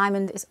 Our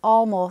diamond is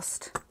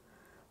almost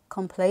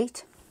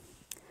complete.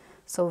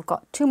 So we've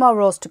got 2 more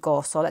rows to go.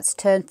 So let's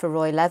turn for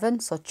row 11.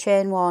 So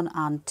chain 1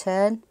 and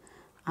turn,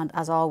 and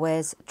as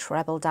always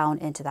treble down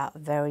into that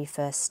very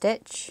first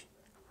stitch.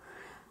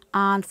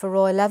 And for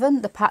row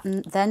 11, the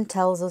pattern then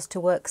tells us to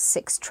work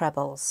 6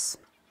 trebles.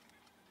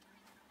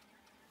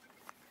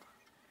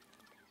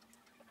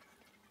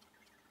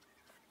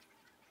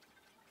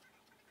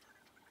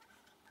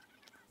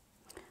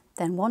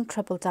 Then 1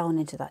 treble down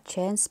into that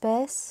chain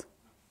space.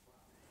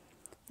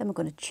 Then we're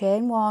going to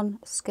chain 1,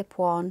 skip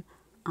 1,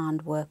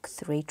 and work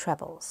 3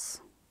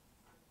 trebles.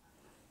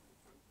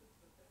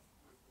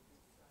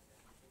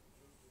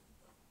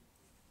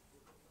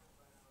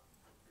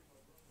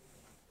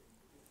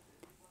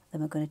 Then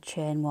we're going to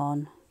chain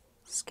 1,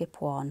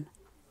 skip 1,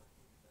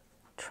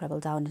 treble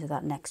down into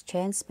that next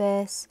chain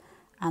space,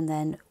 and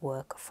then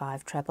work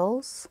 5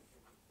 trebles.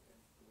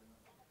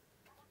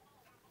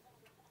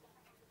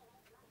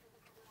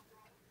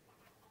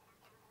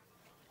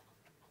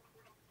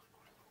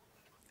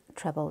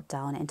 Treble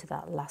down into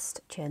that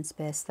last chain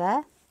space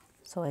there.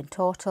 So in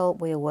total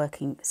we are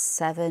working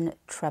 7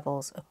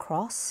 trebles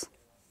across.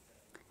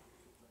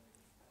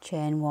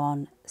 Chain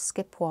 1,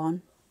 skip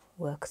 1,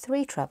 work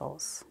 3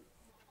 trebles.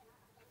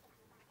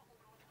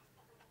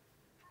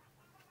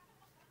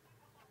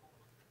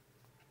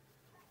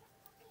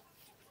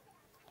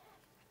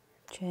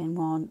 Chain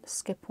 1,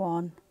 skip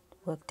 1,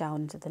 work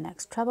down into the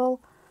next treble,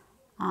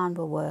 and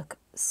we'll work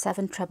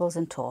 7 trebles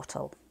in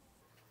total.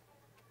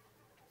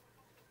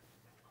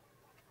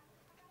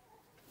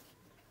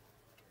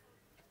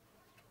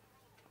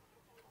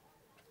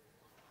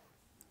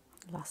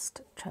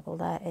 Last treble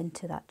there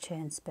into that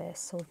chain space.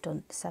 So we've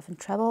done 7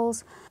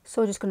 trebles.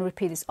 So we're just going to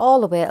repeat this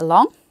all the way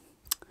along.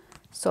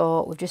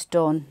 So we've just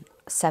done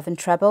 7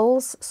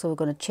 trebles, so we're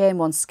going to chain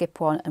 1, skip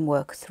 1, and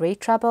work 3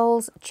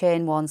 trebles,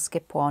 chain 1,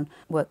 skip 1,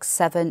 work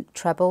 7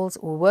 trebles.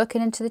 We're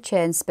working into the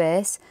chain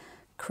space,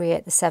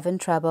 create the 7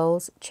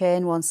 trebles,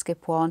 chain 1,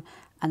 skip 1,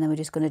 and then we're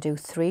just going to do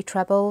 3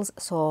 trebles.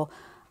 So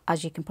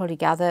as you can probably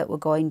gather, we're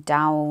going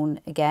down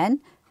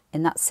again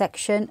in that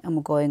section, and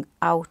we're going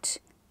out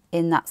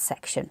in that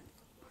section.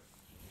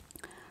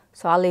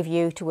 So I'll leave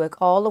you to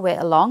work all the way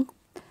along,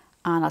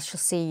 and I shall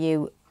see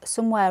you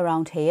somewhere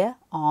around here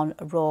on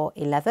row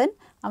 11.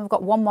 And we've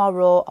got 1 more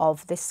row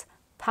of this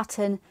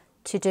pattern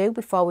to do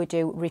before we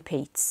do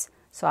repeats.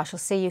 So I shall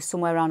see you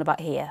somewhere around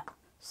about here.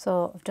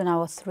 So I've done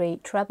our 3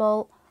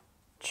 treble,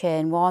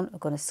 chain 1, we're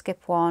going to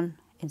skip 1,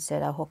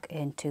 insert our hook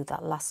into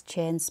that last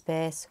chain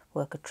space,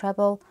 work a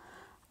treble,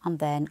 and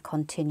then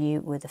continue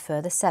with a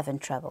further 7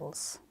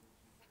 trebles.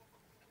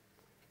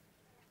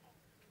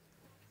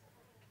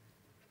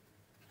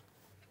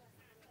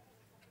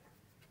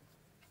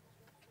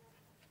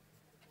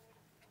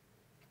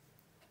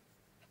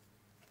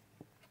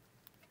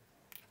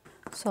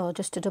 So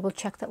just to double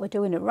check that we're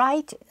doing it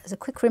right, as a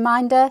quick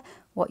reminder,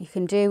 what you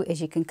can do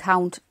is you can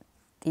count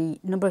the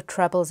number of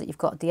trebles that you've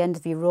got at the end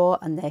of your row,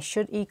 and they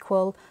should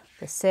equal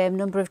the same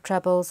number of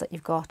trebles that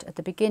you've got at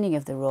the beginning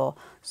of the row.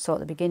 So at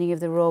the beginning of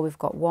the row we've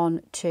got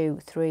 1, 2,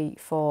 3,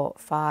 4,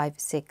 5,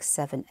 6,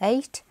 7,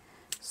 8.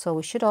 So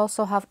we should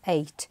also have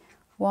 8.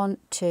 1,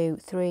 2,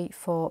 3,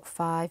 4,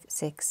 5,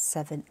 6,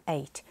 7,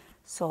 8.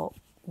 So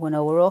we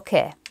know we're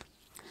okay.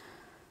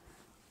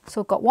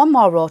 So we've got one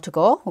more row to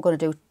go. We're going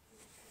to do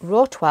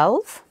row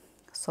 12.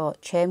 So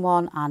chain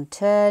 1 and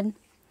turn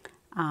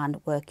and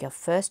work your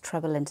first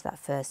treble into that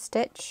first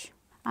stitch.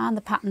 And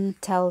the pattern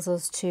tells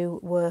us to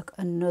work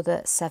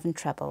another 7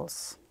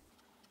 trebles.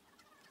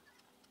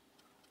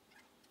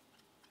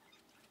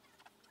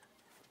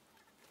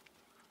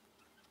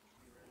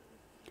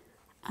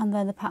 And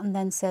then the pattern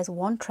then says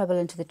 1 treble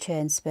into the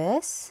chain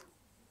space,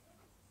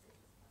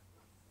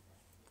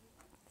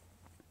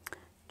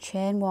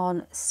 chain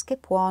 1,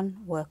 skip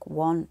 1, work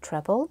 1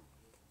 treble,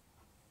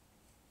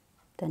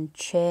 then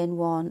chain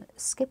 1,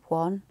 skip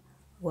 1,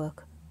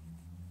 work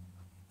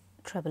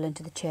treble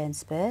into the chain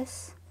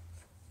space,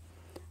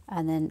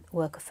 and then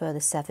work a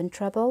further 7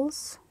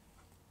 trebles.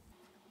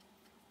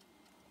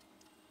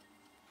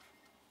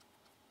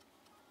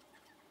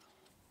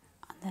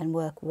 And then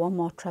work 1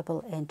 more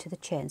treble into the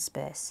chain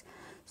space.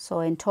 So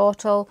in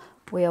total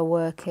we are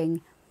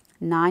working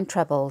 9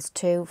 trebles,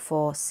 2,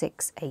 4,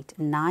 6, 8,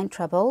 9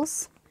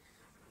 trebles.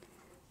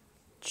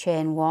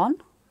 Chain 1,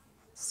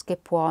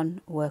 skip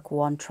 1, work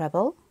 1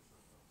 treble,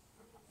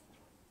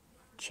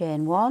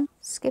 chain 1,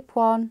 skip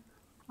 1,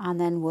 and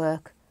then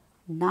work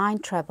 9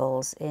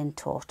 trebles in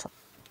total.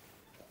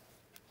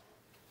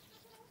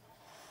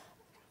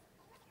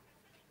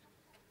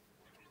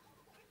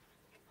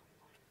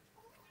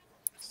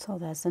 So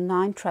there's the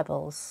 9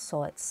 trebles.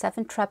 So it's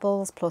 7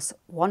 trebles plus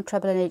 1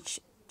 treble in each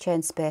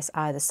chain space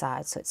either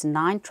side. So it's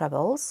 9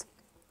 trebles.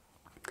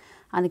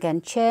 And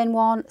again, chain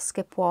 1,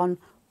 skip 1,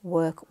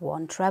 work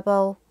 1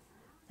 treble,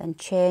 then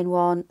chain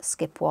 1,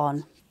 skip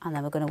 1, and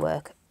then we're going to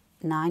work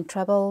 9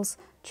 trebles,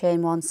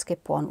 chain 1,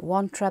 skip 1,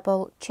 1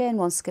 treble, chain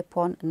 1, skip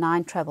 1,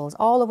 9 trebles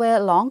all the way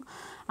along.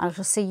 And I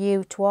shall see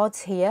you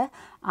towards here,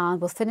 and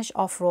we'll finish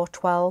off row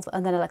 12,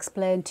 and then I'll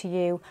explain to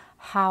you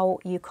how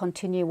you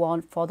continue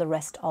on for the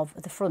rest of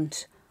the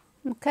front.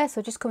 Okay,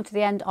 so just come to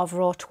the end of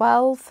row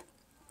 12.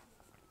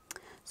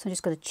 So I'm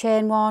just going to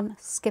chain 1,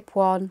 skip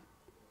 1,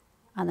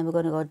 and then we're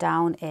going to go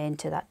down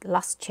into that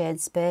last chain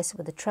space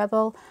with a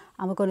treble,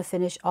 and we're going to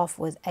finish off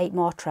with 8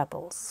 more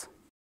trebles.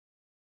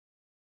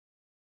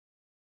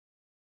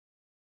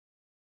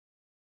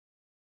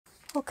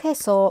 Okay,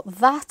 so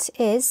that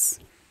is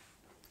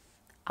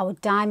our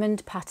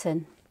diamond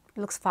pattern. It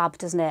looks fab,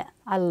 doesn't it?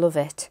 I love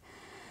it.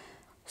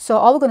 So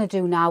all we're going to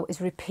do now is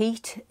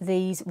repeat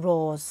these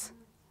rows.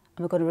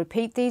 And we're going to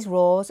repeat these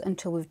rows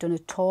until we've done a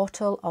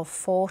total of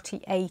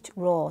 48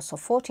 rows. So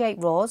 48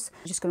 rows.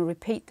 I'm just going to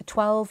repeat the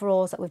 12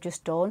 rows that we've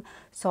just done.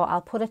 So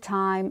I'll put a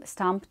time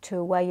stamp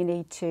to where you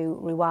need to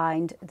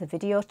rewind the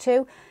video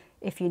to,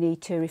 if you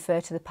need to refer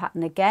to the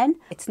pattern again.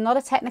 It's not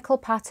a technical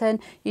pattern.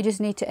 You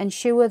just need to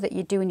ensure that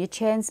you're doing your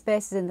chain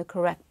spaces in the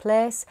correct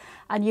place,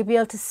 and you'll be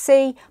able to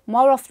see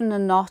more often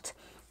than not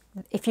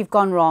if you've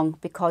gone wrong,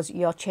 because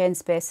your chain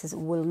spaces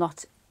will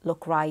not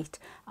look right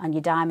and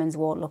your diamonds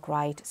won't look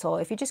right. So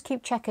if you just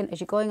keep checking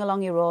as you're going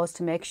along your rows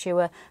to make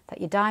sure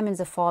that your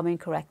diamonds are forming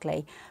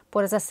correctly.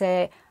 But as I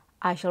say,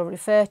 I shall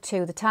refer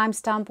to the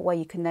timestamp where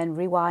you can then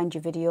rewind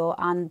your video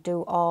and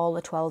do all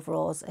the 12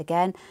 rows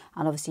again.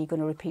 And obviously you're going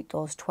to repeat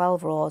those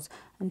 12 rows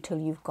until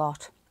you've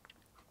got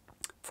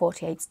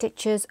 48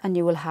 stitches, and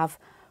you will have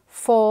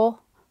four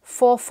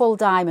full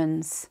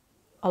diamonds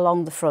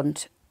along the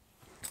front.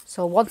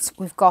 So once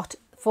we've got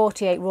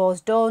 48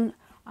 rows done,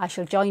 I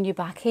shall join you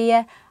back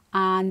here,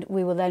 and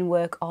we will then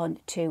work on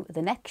to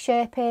the neck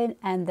shaping,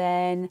 and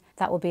then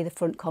that will be the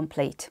front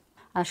complete.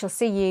 I shall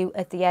see you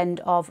at the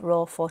end of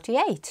row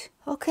 48.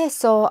 Okay,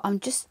 so I'm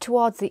just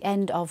towards the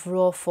end of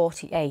row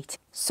 48.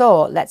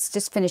 So let's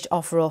just finish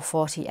off row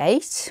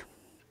 48.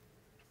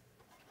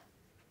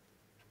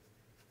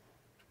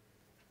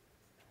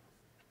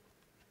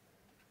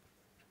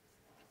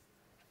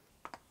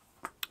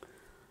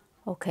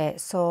 Okay,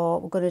 so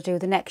we're going to do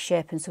the neck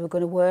shaping. So we're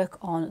going to work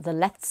on the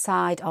left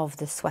side of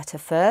the sweater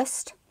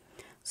first.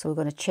 So we're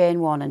going to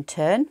chain 1 and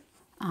turn.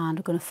 And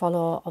we're going to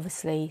follow,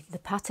 obviously, the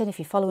pattern. If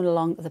you're following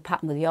along the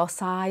pattern with your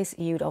size,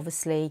 you'd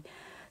obviously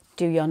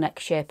do your neck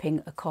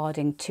shaping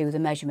according to the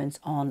measurements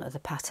on the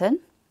pattern.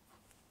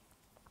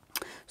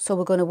 So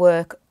we're going to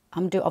work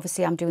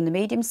Obviously I'm doing the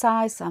medium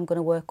size, so I'm going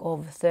to work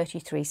over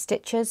 33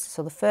 stitches.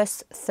 So the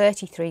first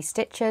 33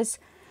 stitches,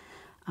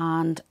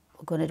 and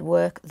we're going to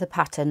work the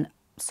pattern.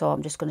 So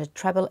I'm just going to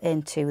treble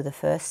into the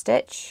first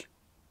stitch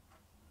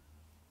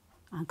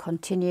and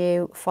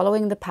continue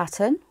following the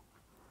pattern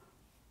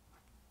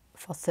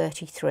for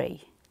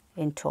 33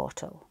 in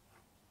total.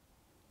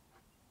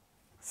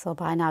 So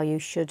by now you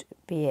should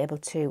be able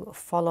to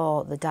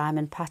follow the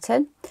diamond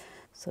pattern.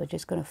 So we're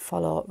just going to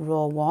follow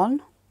row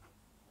 1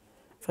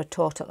 for a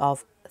total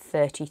of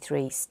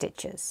 33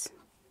 stitches.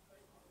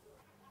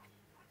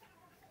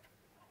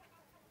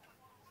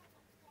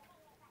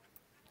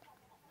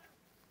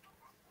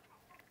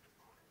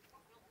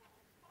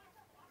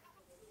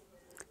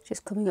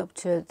 Just coming up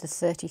to the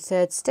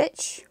 33rd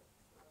stitch.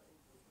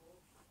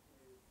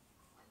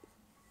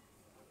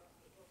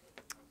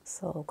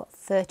 So I've got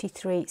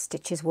 33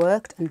 stitches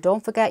worked, and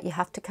don't forget you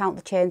have to count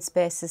the chain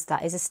spaces.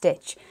 That is a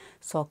stitch,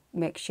 so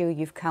make sure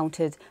you've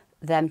counted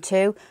them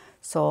too.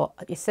 So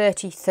at your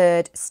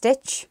 33rd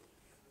stitch,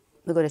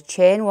 we're going to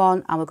chain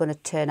 1 and we're going to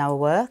turn our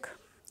work,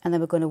 and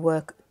then we're going to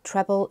work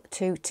treble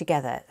 2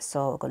 together.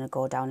 So we're going to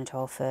go down into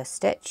our first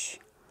stitch,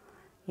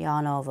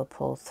 yarn over,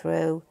 pull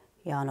through,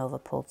 yarn over,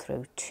 pull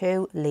through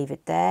 2, leave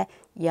it there,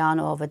 yarn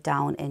over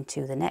down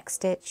into the next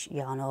stitch,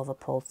 yarn over,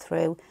 pull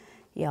through,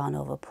 yarn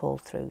over, pull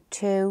through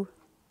 2.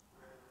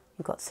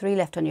 You've got 3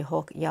 left on your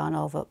hook, yarn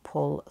over,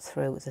 pull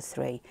through the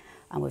 3,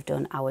 and we've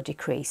done our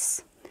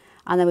decrease.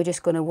 And then we're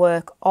just going to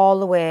work all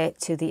the way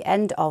to the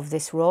end of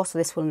this row. So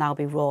this will now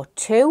be row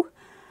 2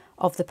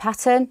 of the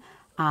pattern,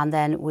 and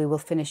then we will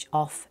finish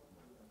off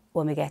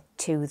when we get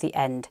to the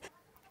end.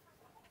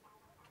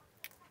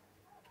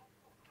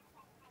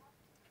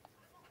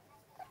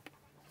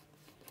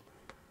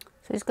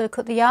 So just going to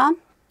cut the yarn,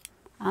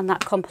 and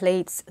that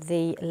completes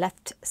the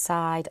left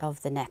side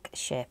of the neck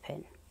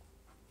shaping.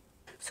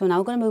 So now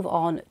we're going to move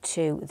on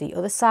to the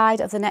other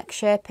side of the neck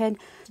shaping.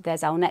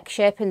 There's our neck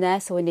shaping there,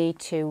 so we need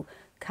to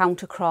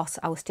count across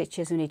our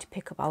stitches, we need to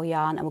pick up our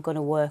yarn, and we're going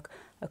to work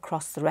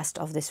across the rest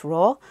of this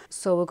row.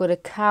 So we're going to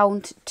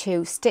count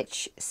to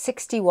stitch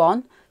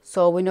 61,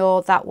 so we know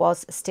that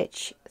was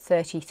stitch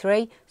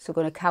 33, so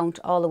we're going to count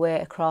all the way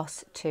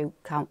across to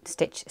count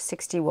stitch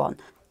 61,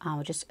 and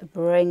we'll just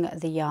bring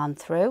the yarn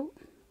through.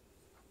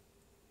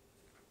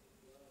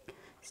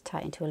 Just tie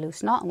it into a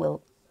loose knot, and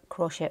we'll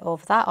crochet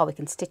over that, or we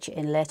can stitch it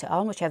in later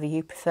on, whichever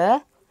you prefer.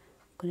 I'm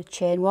going to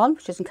chain 1,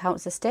 which doesn't count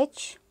as a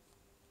stitch,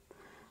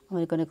 and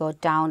we're going to go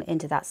down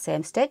into that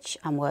same stitch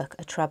and work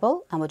a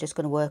treble, and we're just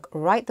going to work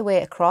right the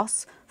way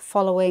across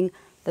following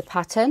the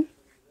pattern.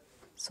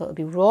 So it'll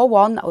be row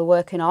 1 that we're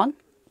working on.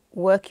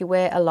 Work your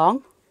way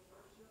along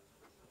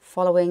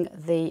following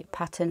the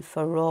pattern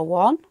for row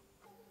 1.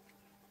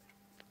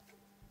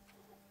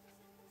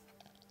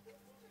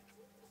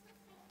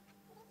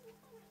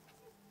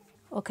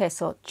 Okay,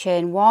 so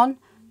chain 1,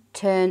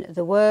 turn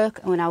the work,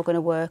 and we're now going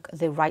to work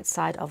the right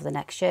side of the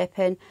neck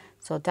shaping.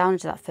 So down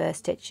into that first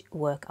stitch,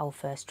 work our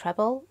first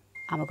treble,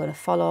 and we're going to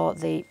follow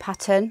the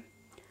pattern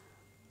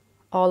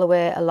all the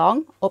way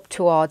along up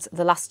towards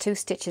the last 2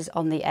 stitches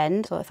on the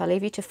end. So if I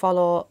leave you to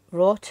follow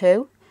row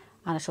 2,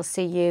 and I shall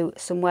see you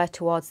somewhere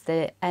towards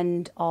the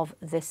end of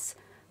this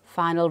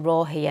final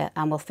row here,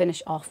 and we'll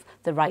finish off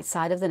the right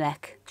side of the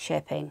neck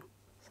shaping.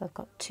 So I've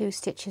got 2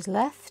 stitches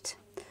left,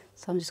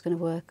 so I'm just going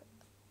to work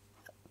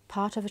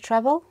part of a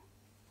treble,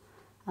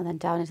 and then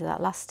down into that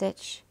last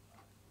stitch,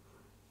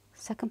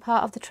 second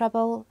part of the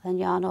treble, then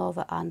yarn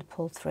over and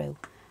pull through,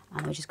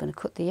 and we're just going to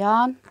cut the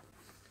yarn,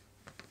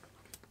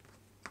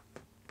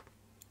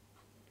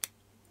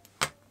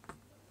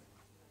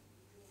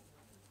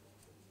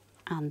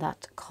 and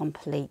that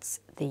completes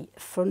the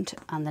front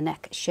and the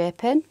neck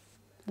shaping,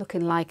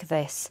 looking like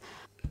this.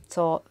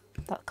 So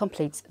that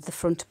completes the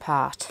front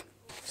part.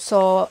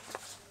 So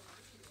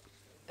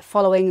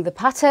following the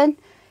pattern,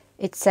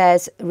 it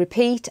says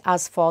repeat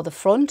as for the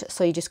front,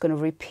 so you're just going to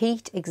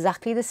repeat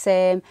exactly the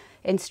same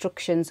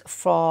instructions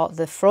for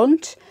the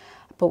front,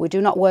 but we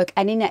do not work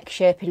any neck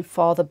shaping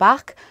for the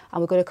back,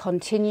 and we're going to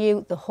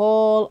continue the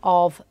whole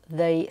of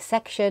the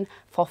section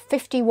for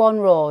 51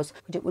 rows.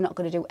 We're not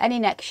going to do any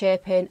neck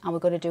shaping, and we're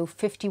going to do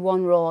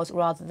 51 rows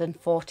rather than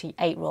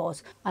 48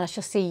 rows. And I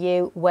shall see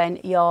you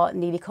when you're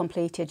nearly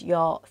completed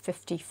your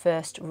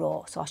 51st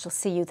row. So I shall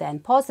see you then.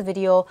 Pause the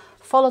video,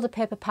 follow the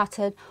paper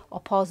pattern, or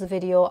pause the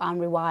video and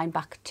rewind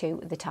back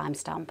to the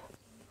timestamp.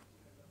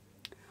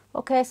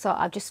 Okay, so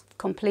I've just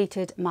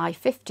completed my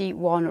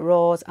 51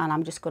 rows, and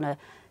I'm just going to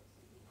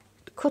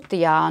cut the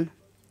yarn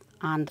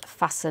and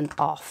fasten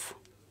off.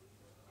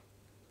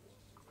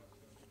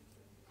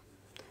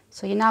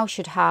 So you now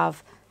should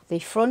have the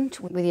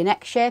front with your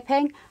neck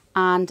shaping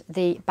and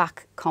the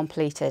back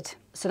completed.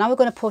 So now we're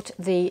going to put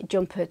the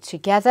jumper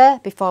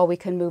together before we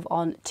can move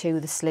on to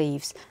the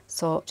sleeves.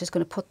 So just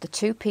going to put the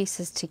 2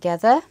 pieces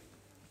together,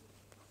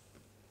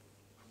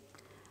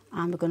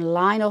 and we're going to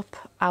line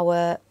up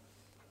our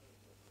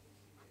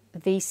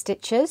V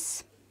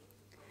stitches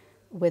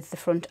with the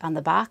front and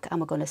the back, and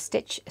we're going to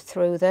stitch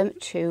through them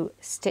to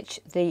stitch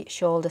the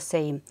shoulder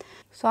seam.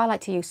 So I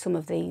like to use some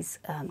of these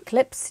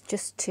clips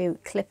just to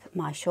clip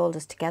my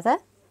shoulders together,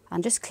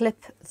 and just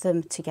clip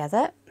them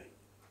together.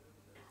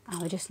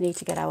 And we just need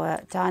to get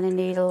our darning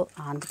needle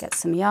and get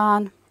some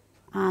yarn,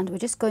 and we're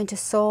just going to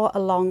sew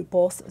along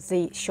both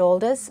the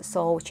shoulders,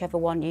 so whichever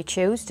one you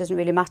choose, doesn't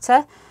really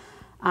matter.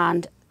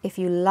 And if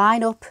you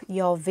line up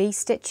your V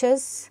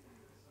stitches,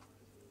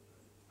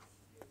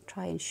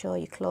 try and show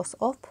you close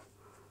up.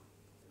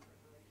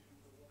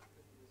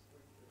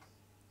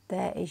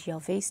 There is your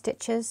V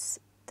stitches.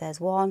 There's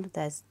one,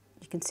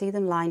 you can see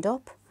them lined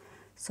up.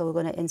 So we're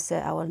going to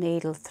insert our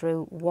needle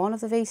through one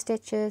of the V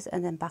stitches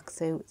and then back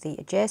through the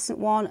adjacent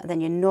one, and then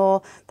you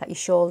know that your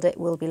shoulder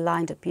will be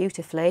lined up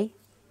beautifully.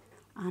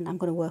 And I'm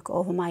going to work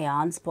over my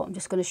yarns, but I'm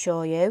just going to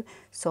show you.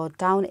 So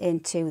down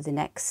into the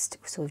next,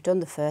 so we've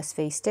done the first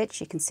V stitch,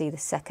 you can see the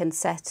second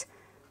set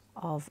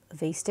of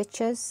V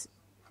stitches.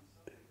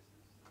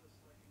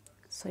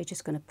 So you're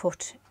just going to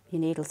put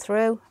your needle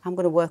through. I'm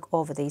going to work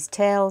over these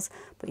tails,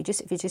 but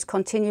if you just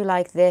continue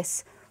like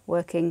this,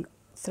 working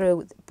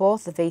through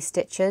both the V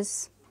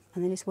stitches,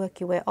 and then just work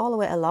your way all the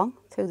way along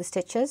through the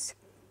stitches.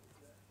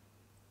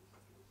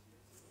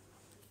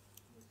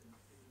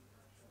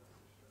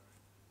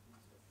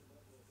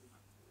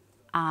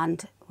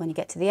 And when you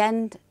get to the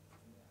end,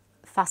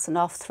 fasten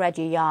off, thread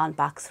your yarn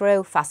back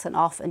through, fasten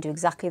off, and do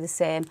exactly the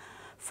same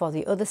for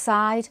the other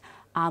side.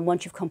 And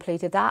once you've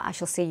completed that, I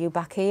shall see you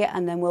back here,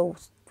 and then we'll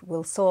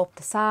sew up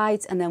the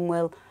sides, and then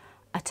we'll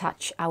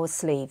attach our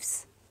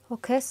sleeves.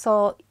 Okay,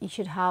 so you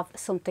should have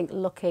something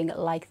looking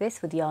like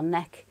this with your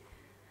neck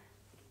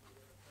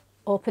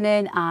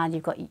opening, and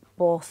you've got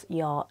both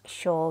your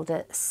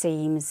shoulder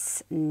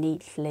seams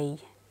neatly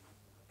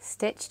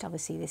stitched.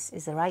 Obviously this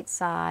is the right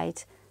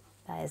side,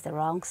 that is the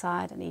wrong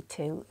side. I need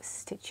to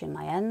stitch in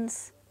my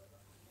ends.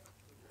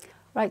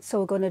 Right,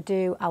 so we're going to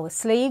do our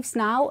sleeves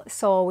now.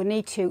 So we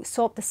need to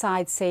sew up the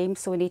side seam,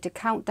 so we need to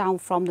count down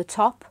from the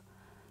top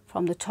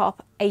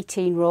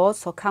 18 rows.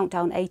 So count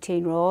down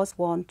 18 rows,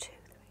 1, 2, 3.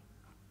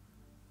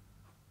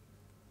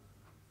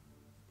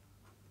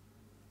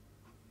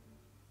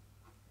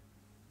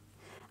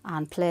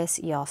 And place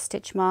your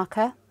stitch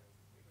marker,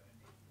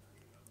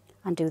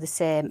 and do the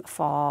same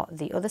for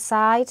the other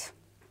side.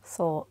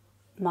 So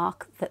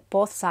mark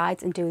both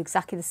sides and do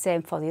exactly the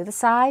same for the other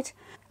side,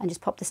 and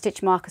just pop the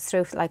stitch markers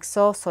through like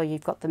so, so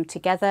you've got them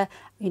together.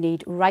 You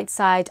need right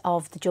side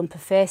of the jumper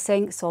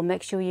facing, so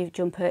make sure your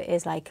jumper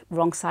is like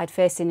wrong side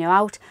facing you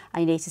out,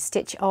 and you need to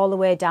stitch all the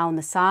way down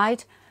the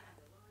side,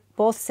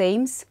 both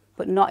seams,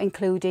 but not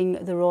including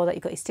the row that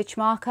you've got your stitch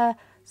marker.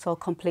 So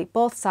complete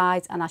both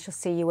sides, and I shall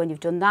see you when you've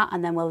done that,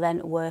 and then we'll then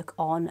work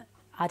on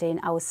adding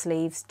our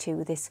sleeves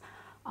to this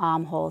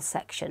armhole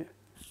section.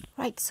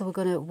 Right, so we're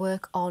going to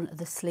work on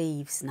the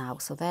sleeves now.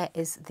 So there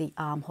is the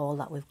armhole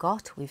that we've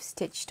got. We've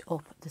stitched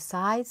up the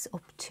sides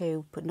up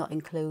to, but not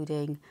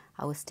including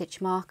our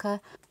stitch marker.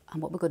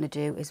 And what we're going to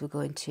do is we're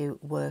going to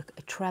work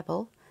a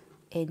treble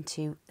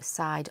into the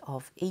side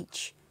of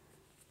each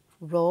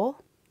row.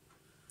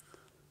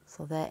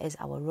 So there is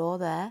our row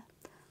there.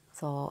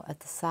 So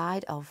at the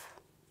side of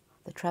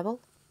the treble,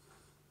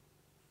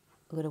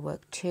 we're going to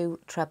work 2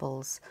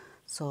 trebles.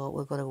 So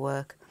we're going to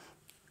work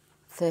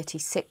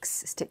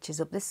 36 stitches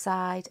up this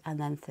side, and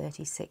then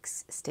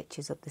 36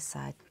 stitches up this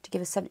side, to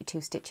give us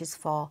 72 stitches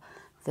for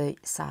the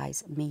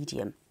size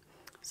medium.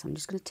 So I'm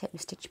just going to take my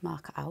stitch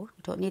marker out.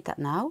 We don't need that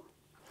now.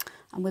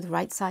 And with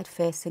right side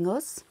facing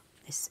us,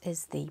 this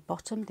is the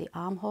bottom, the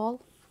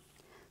armhole,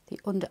 the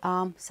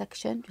underarm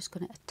section. Just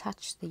going to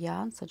attach the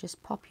yarn, so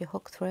just pop your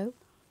hook through.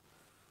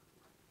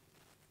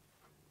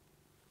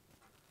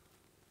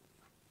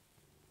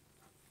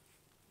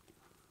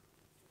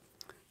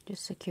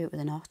 Just secure it with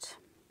a knot,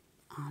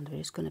 and we're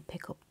just going to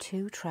pick up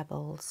 2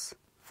 trebles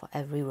for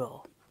every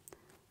row.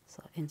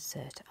 So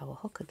insert our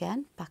hook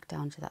again, back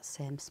down to that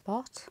same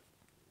spot,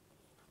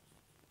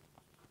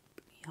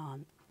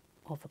 yarn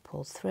over,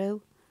 pull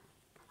through,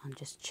 and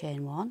just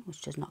chain 1,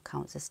 which does not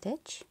count as a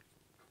stitch,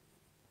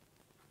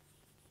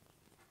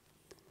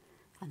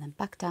 and then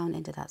back down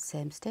into that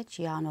same stitch,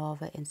 yarn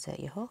over, insert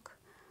your hook,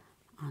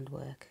 and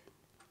work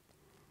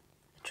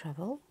a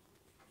treble.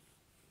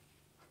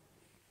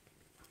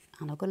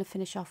 And I'm going to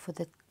finish off with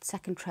the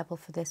second treble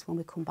for this when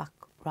we come back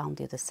round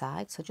the other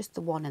side. So just the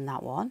one in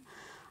that one,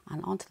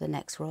 and onto the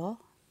next row.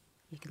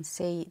 You can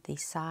see the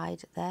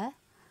side there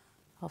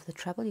of the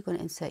treble. You're going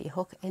to insert your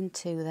hook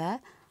into there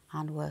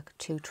and work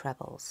 2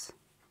 trebles.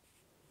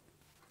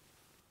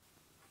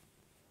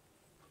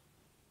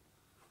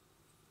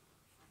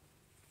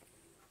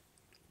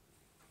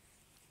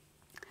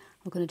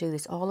 We're going to do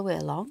this all the way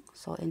along.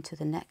 So into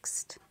the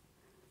next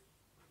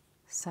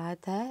side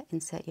there,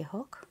 insert your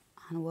hook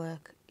and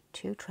work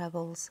 2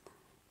 trebles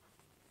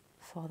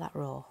for that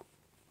row,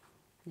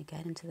 and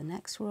again into the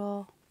next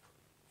row,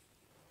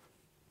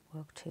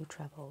 work 2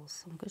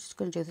 trebles. I'm just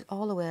going to do this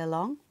all the way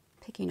along,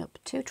 picking up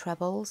 2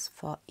 trebles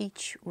for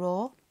each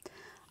row,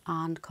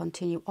 and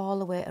continue all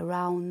the way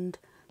around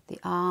the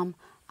arm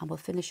and we'll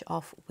finish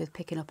off with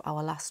picking up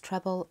our last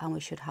treble, and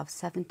we should have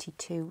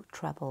 72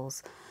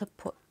 trebles. I'll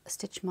put a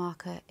stitch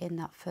marker in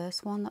that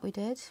first one that we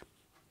did,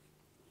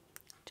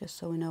 just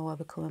so we know where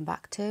we're coming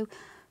back to.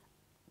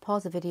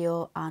 Pause the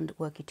video and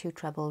work your 2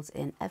 trebles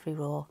in every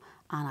row,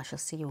 and I shall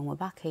see you when we're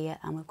back here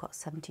and we've got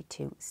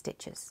 72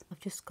 stitches.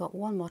 I've just got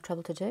one more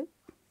treble to do.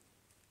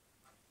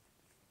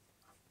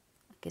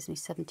 That gives me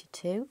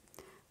 72,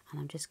 and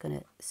I'm just going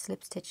to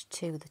slip stitch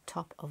to the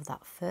top of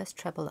that first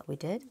treble that we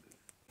did.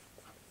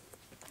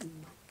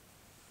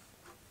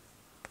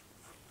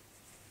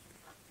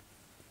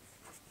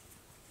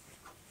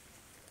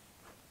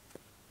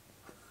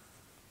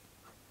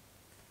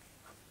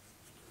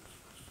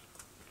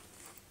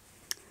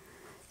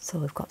 So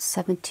we've got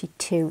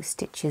 72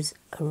 stitches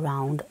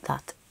around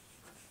that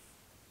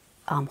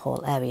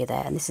armhole area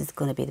there, and this is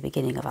going to be the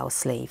beginning of our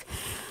sleeve.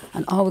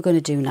 And all we're going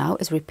to do now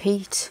is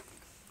repeat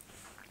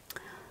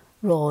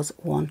rows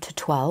 1 to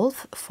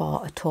 12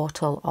 for a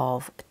total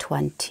of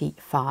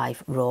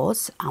 25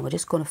 rows, and we're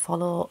just going to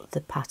follow the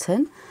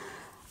pattern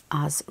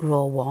as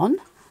row 1.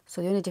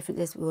 So the only difference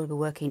is we're going to be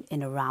working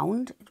in a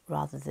round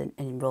rather than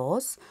in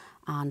rows,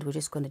 and we're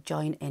just going to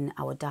join in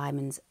our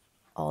diamonds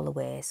all the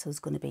way. So there's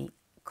going to be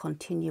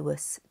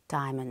continuous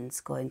diamonds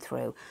going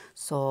through.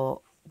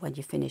 So when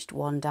you finished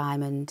one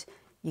diamond,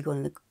 you're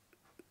going to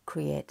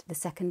create the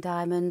second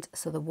diamond,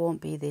 so there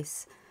won't be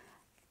this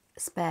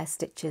spare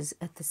stitches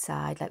at the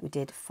side like we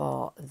did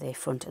for the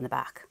front and the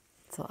back.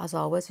 So as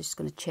always, we're just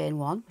going to chain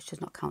 1, which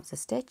does not count as a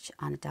stitch,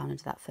 and down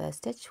into that first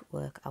stitch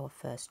work our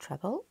first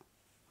treble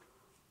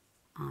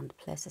and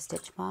place a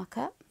stitch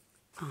marker.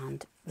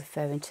 And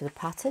referring to the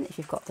pattern, if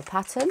you've got the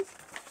pattern,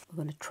 we're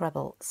going to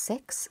treble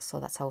 6, so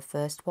that's our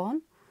first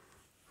one,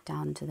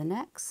 down into the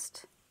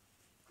next.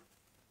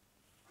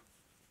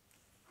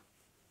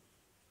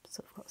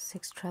 So we've got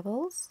 6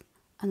 trebles,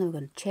 and then we're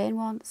going to chain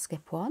 1,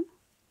 skip 1,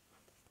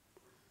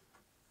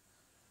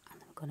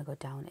 and then we're going to go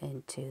down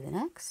into the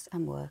next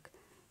and work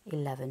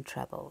 11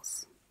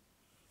 trebles.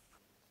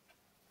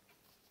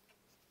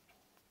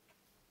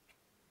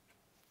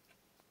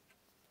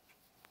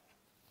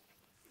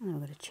 And then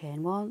we're going to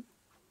chain 1,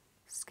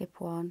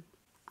 skip 1,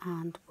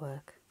 and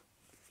work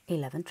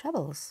 11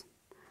 trebles.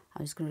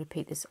 I'm just going to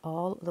repeat this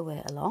all the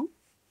way along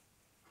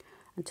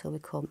until we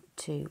come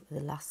to the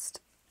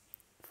last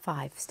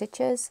 5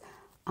 stitches,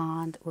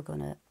 and we're going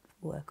to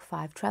work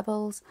 5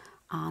 trebles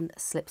and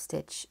slip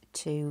stitch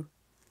to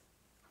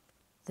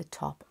the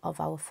top of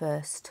our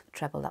first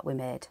treble that we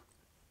made.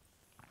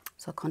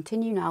 So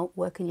continue now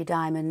working your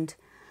diamond,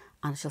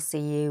 and I shall see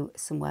you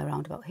somewhere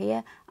around about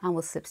here, and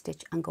we'll slip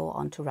stitch and go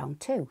on to round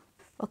 2.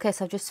 Okay,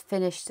 so I've just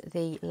finished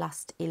the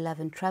last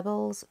 11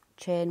 trebles,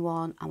 chain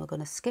 1, and we're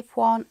going to skip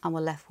 1, and we're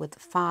left with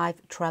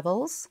 5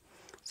 trebles.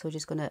 So we're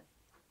just going to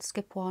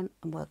skip 1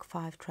 and work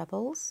 5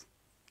 trebles,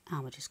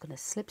 and we're just going to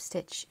slip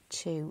stitch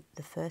to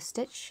the first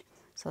stitch.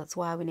 So that's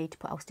why we need to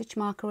put our stitch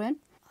marker in,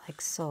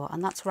 like so,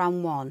 and that's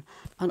round 1.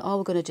 And all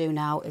we're going to do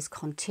now is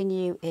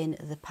continue in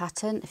the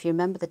pattern. If you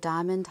remember, the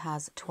diamond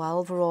has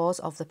 12 rows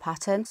of the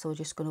pattern, so we're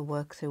just going to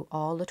work through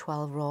all the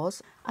 12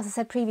 rows. As I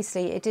said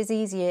previously, it is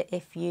easier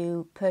if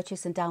you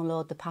purchase and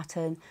download the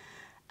pattern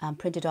and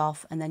print it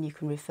off, and then you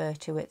can refer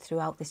to it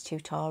throughout this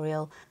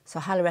tutorial. So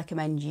I highly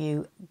recommend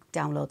you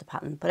download the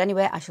pattern. But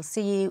anyway, I shall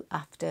see you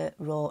after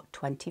row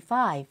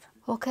 25.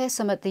 Okay,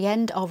 so I'm at the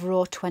end of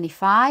row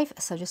 25,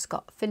 so I just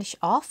got finish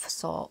off.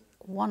 So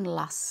one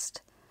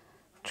last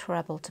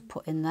treble to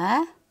put in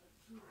there,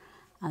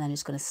 and then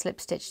just going to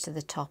slip stitch to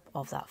the top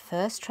of that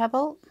first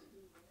treble.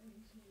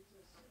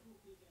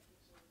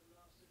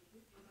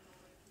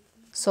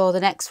 So the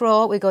next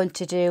row we're going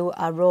to do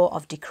a row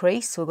of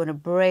decrease, so we're going to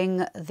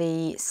bring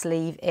the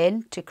sleeve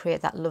in to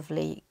create that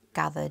lovely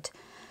gathered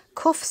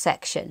cuff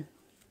section.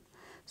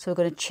 So we're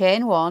going to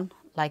chain 1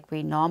 like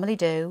we normally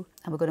do,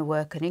 and we're going to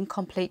work an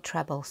incomplete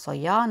treble. So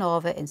yarn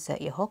over, insert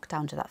your hook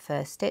down to that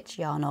first stitch,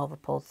 yarn over,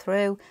 pull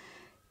through,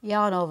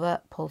 yarn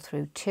over, pull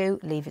through 2,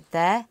 leave it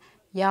there,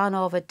 yarn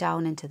over,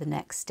 down into the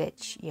next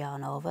stitch,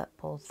 yarn over,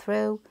 pull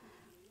through,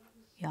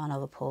 yarn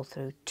over, pull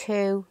through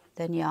 2,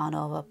 then yarn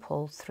over,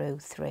 pull through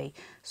 3.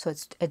 So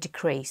it's a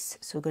decrease.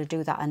 So we're going to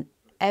do that on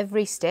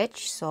every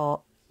stitch.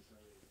 So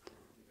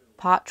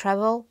part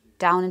treble,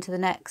 down into the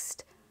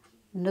next,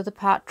 another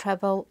part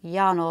treble,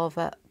 yarn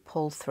over,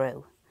 pull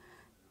through,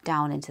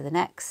 down into the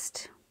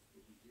next,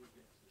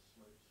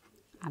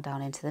 and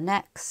down into the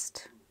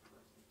next,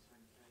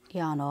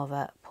 yarn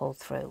over, pull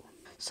through.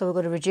 So we're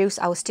going to reduce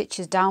our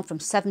stitches down from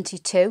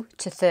 72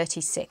 to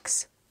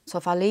 36. So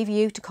if I leave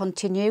you to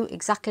continue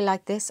exactly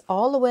like this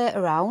all the way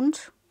around,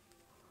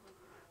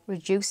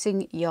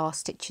 reducing your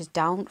stitches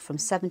down from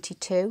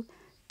 72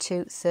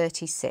 to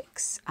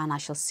 36, and I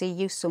shall see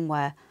you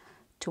somewhere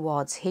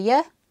towards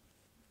here,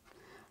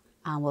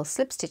 and we'll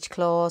slip stitch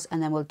close,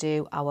 and then we'll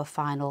do our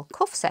final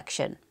cuff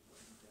section.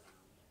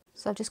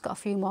 So I've just got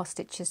a few more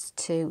stitches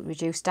to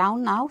reduce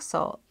down now,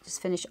 so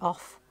just finish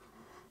off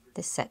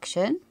this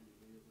section,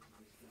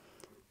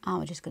 and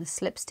we're just going to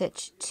slip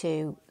stitch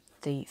to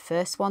the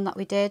first one that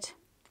we did,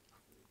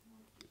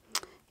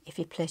 If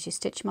you place your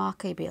stitch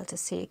marker, you'll be able to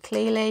see it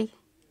clearly.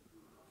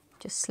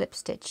 Just slip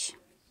stitch.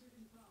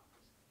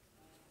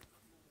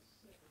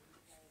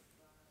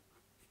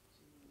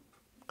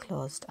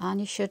 Closed, and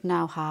you should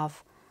now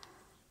have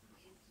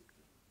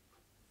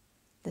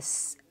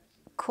this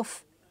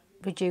cuff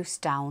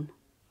reduced down.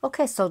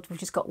 Okay, so we've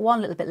just got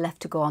one little bit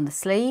left to go on the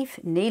sleeve,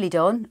 nearly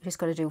done. We're just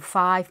going to do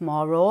 5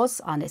 more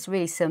rows, and it's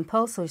really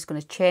simple. So we're just going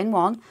to chain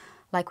 1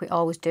 like we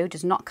always do,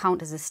 does not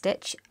count as a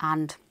stitch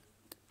and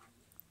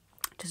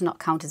does not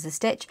count as a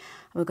stitch.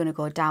 And we're going to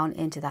go down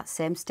into that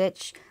same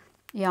stitch,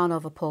 yarn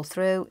over, pull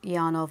through,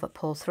 yarn over,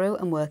 pull through,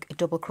 and work a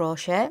double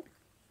crochet.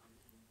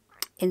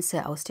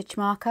 Insert our stitch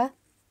marker.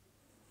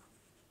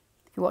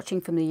 If you're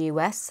watching from the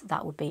US,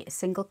 that would be a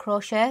single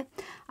crochet,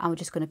 and we're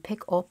just going to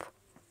pick up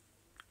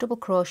double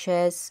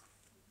crochets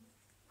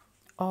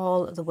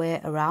all the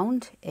way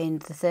around in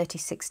the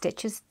 36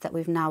 stitches that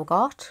we've now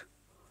got.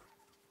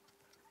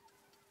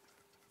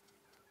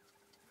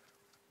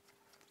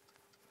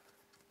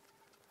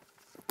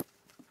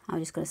 I'm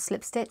just going to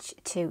slip stitch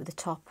to the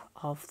top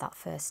of that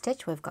first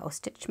stitch where we've got our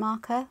stitch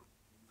marker.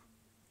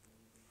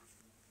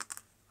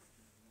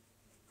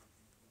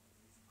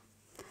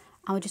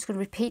 And we're just going to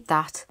repeat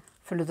that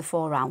for another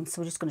 4 rounds.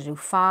 So we're just going to do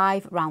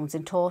 5 rounds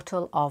in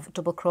total of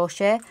double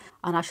crochet,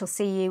 and I shall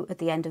see you at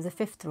the end of the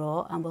 5th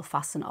row and we'll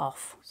fasten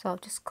off. So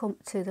I've just come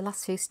to the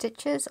last few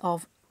stitches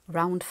of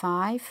round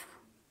 5.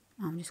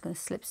 I'm just going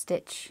to slip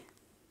stitch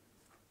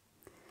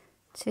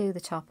to the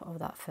top of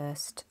that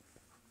first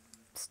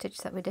stitch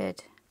that we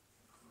did.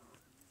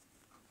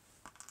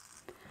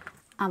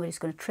 And we're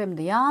just going to trim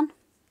the yarn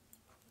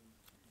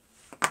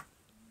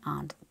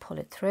and pull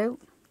it through.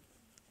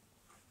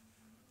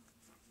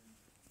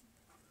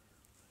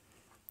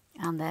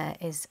 And there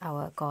is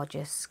our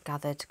gorgeous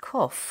gathered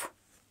cuff.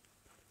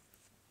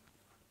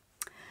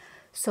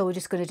 So we're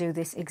just going to do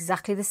this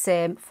exactly the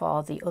same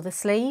for the other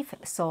sleeve.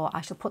 So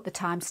I shall put the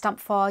timestamp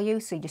for you.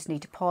 So you just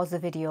need to pause the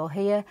video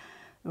here,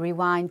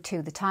 rewind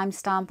to the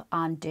timestamp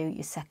and do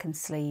your second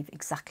sleeve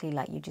exactly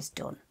like you just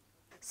done.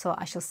 So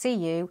I shall see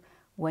you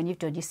when you've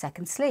done your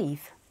second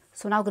sleeve.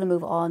 So now we're going to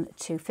move on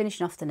to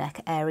finishing off the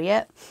neck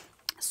area.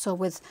 So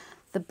with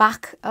the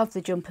back of the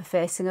jumper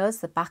facing us,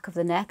 the back of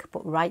the neck,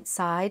 but right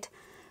side,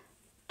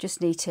 just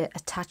need to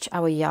attach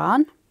our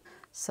yarn.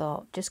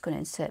 So just going to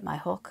insert my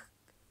hook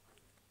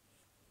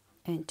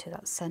into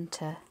that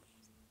center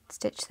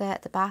stitch there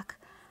at the back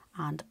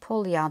and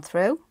pull the yarn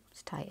through,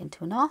 just tie it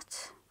into a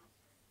knot.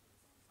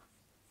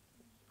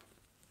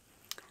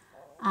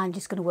 I'm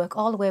just going to work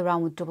all the way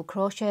around with double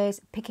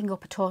crochets, picking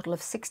up a total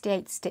of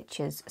 68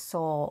 stitches.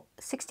 So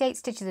 68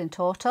 stitches in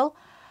total,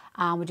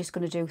 and we're just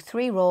going to do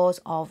 3 rows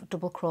of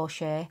double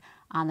crochet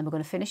and then we're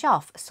going to finish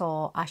off.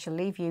 So I shall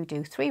leave you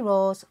do 3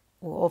 rows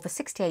or over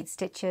 68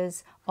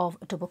 stitches of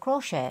double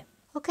crochet.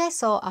 Okay,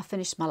 so I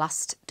finished my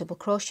last double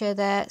crochet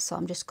there, so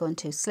I'm just going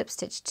to slip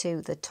stitch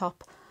to the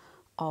top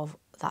of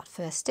that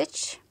first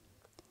stitch.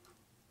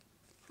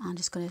 I'm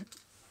just going to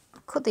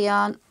cut the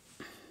yarn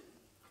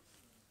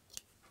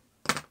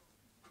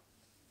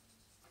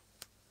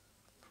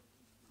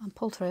and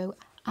pull through,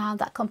 and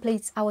that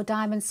completes our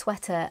diamond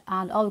sweater.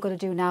 And all we're going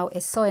to do now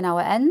is sew in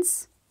our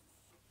ends,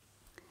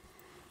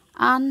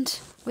 and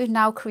we've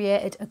now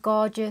created a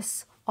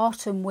gorgeous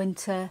autumn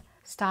winter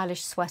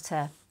stylish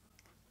sweater.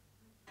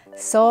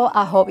 So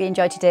I hope you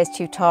enjoyed today's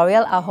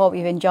tutorial. I hope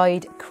you've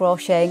enjoyed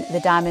crocheting the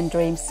Diamond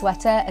Dream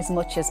sweater as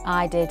much as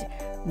I did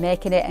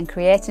making it and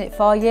creating it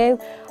for you.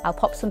 I'll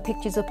pop some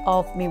pictures up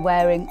of me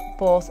wearing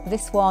both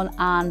this one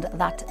and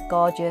that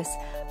gorgeous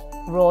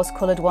rose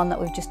coloured one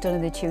that we've just done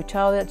in the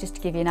tutorial, just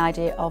to give you an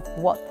idea of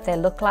what they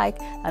look like.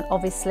 And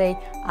obviously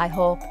I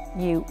hope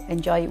you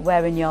enjoy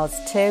wearing yours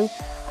too.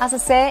 As I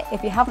say,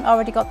 if you haven't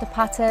already got the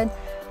pattern,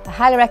 I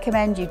highly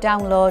recommend you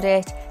download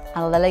it,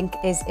 and the link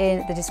is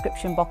in the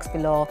description box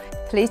below.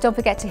 Please don't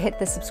forget to hit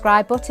the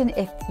subscribe button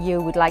if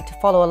you would like to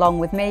follow along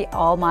with me,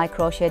 all my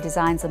crochet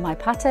designs and my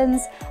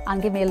patterns,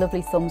 and give me a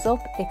lovely thumbs up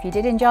if you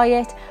did enjoy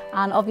it,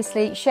 and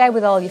obviously share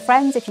with all your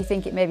friends if you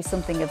think it may be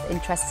something of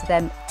interest to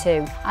them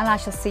too. And I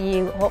shall see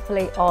you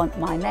hopefully on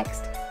my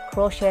next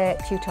crochet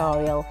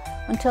tutorial.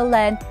 Until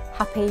then,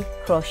 happy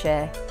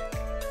crochet.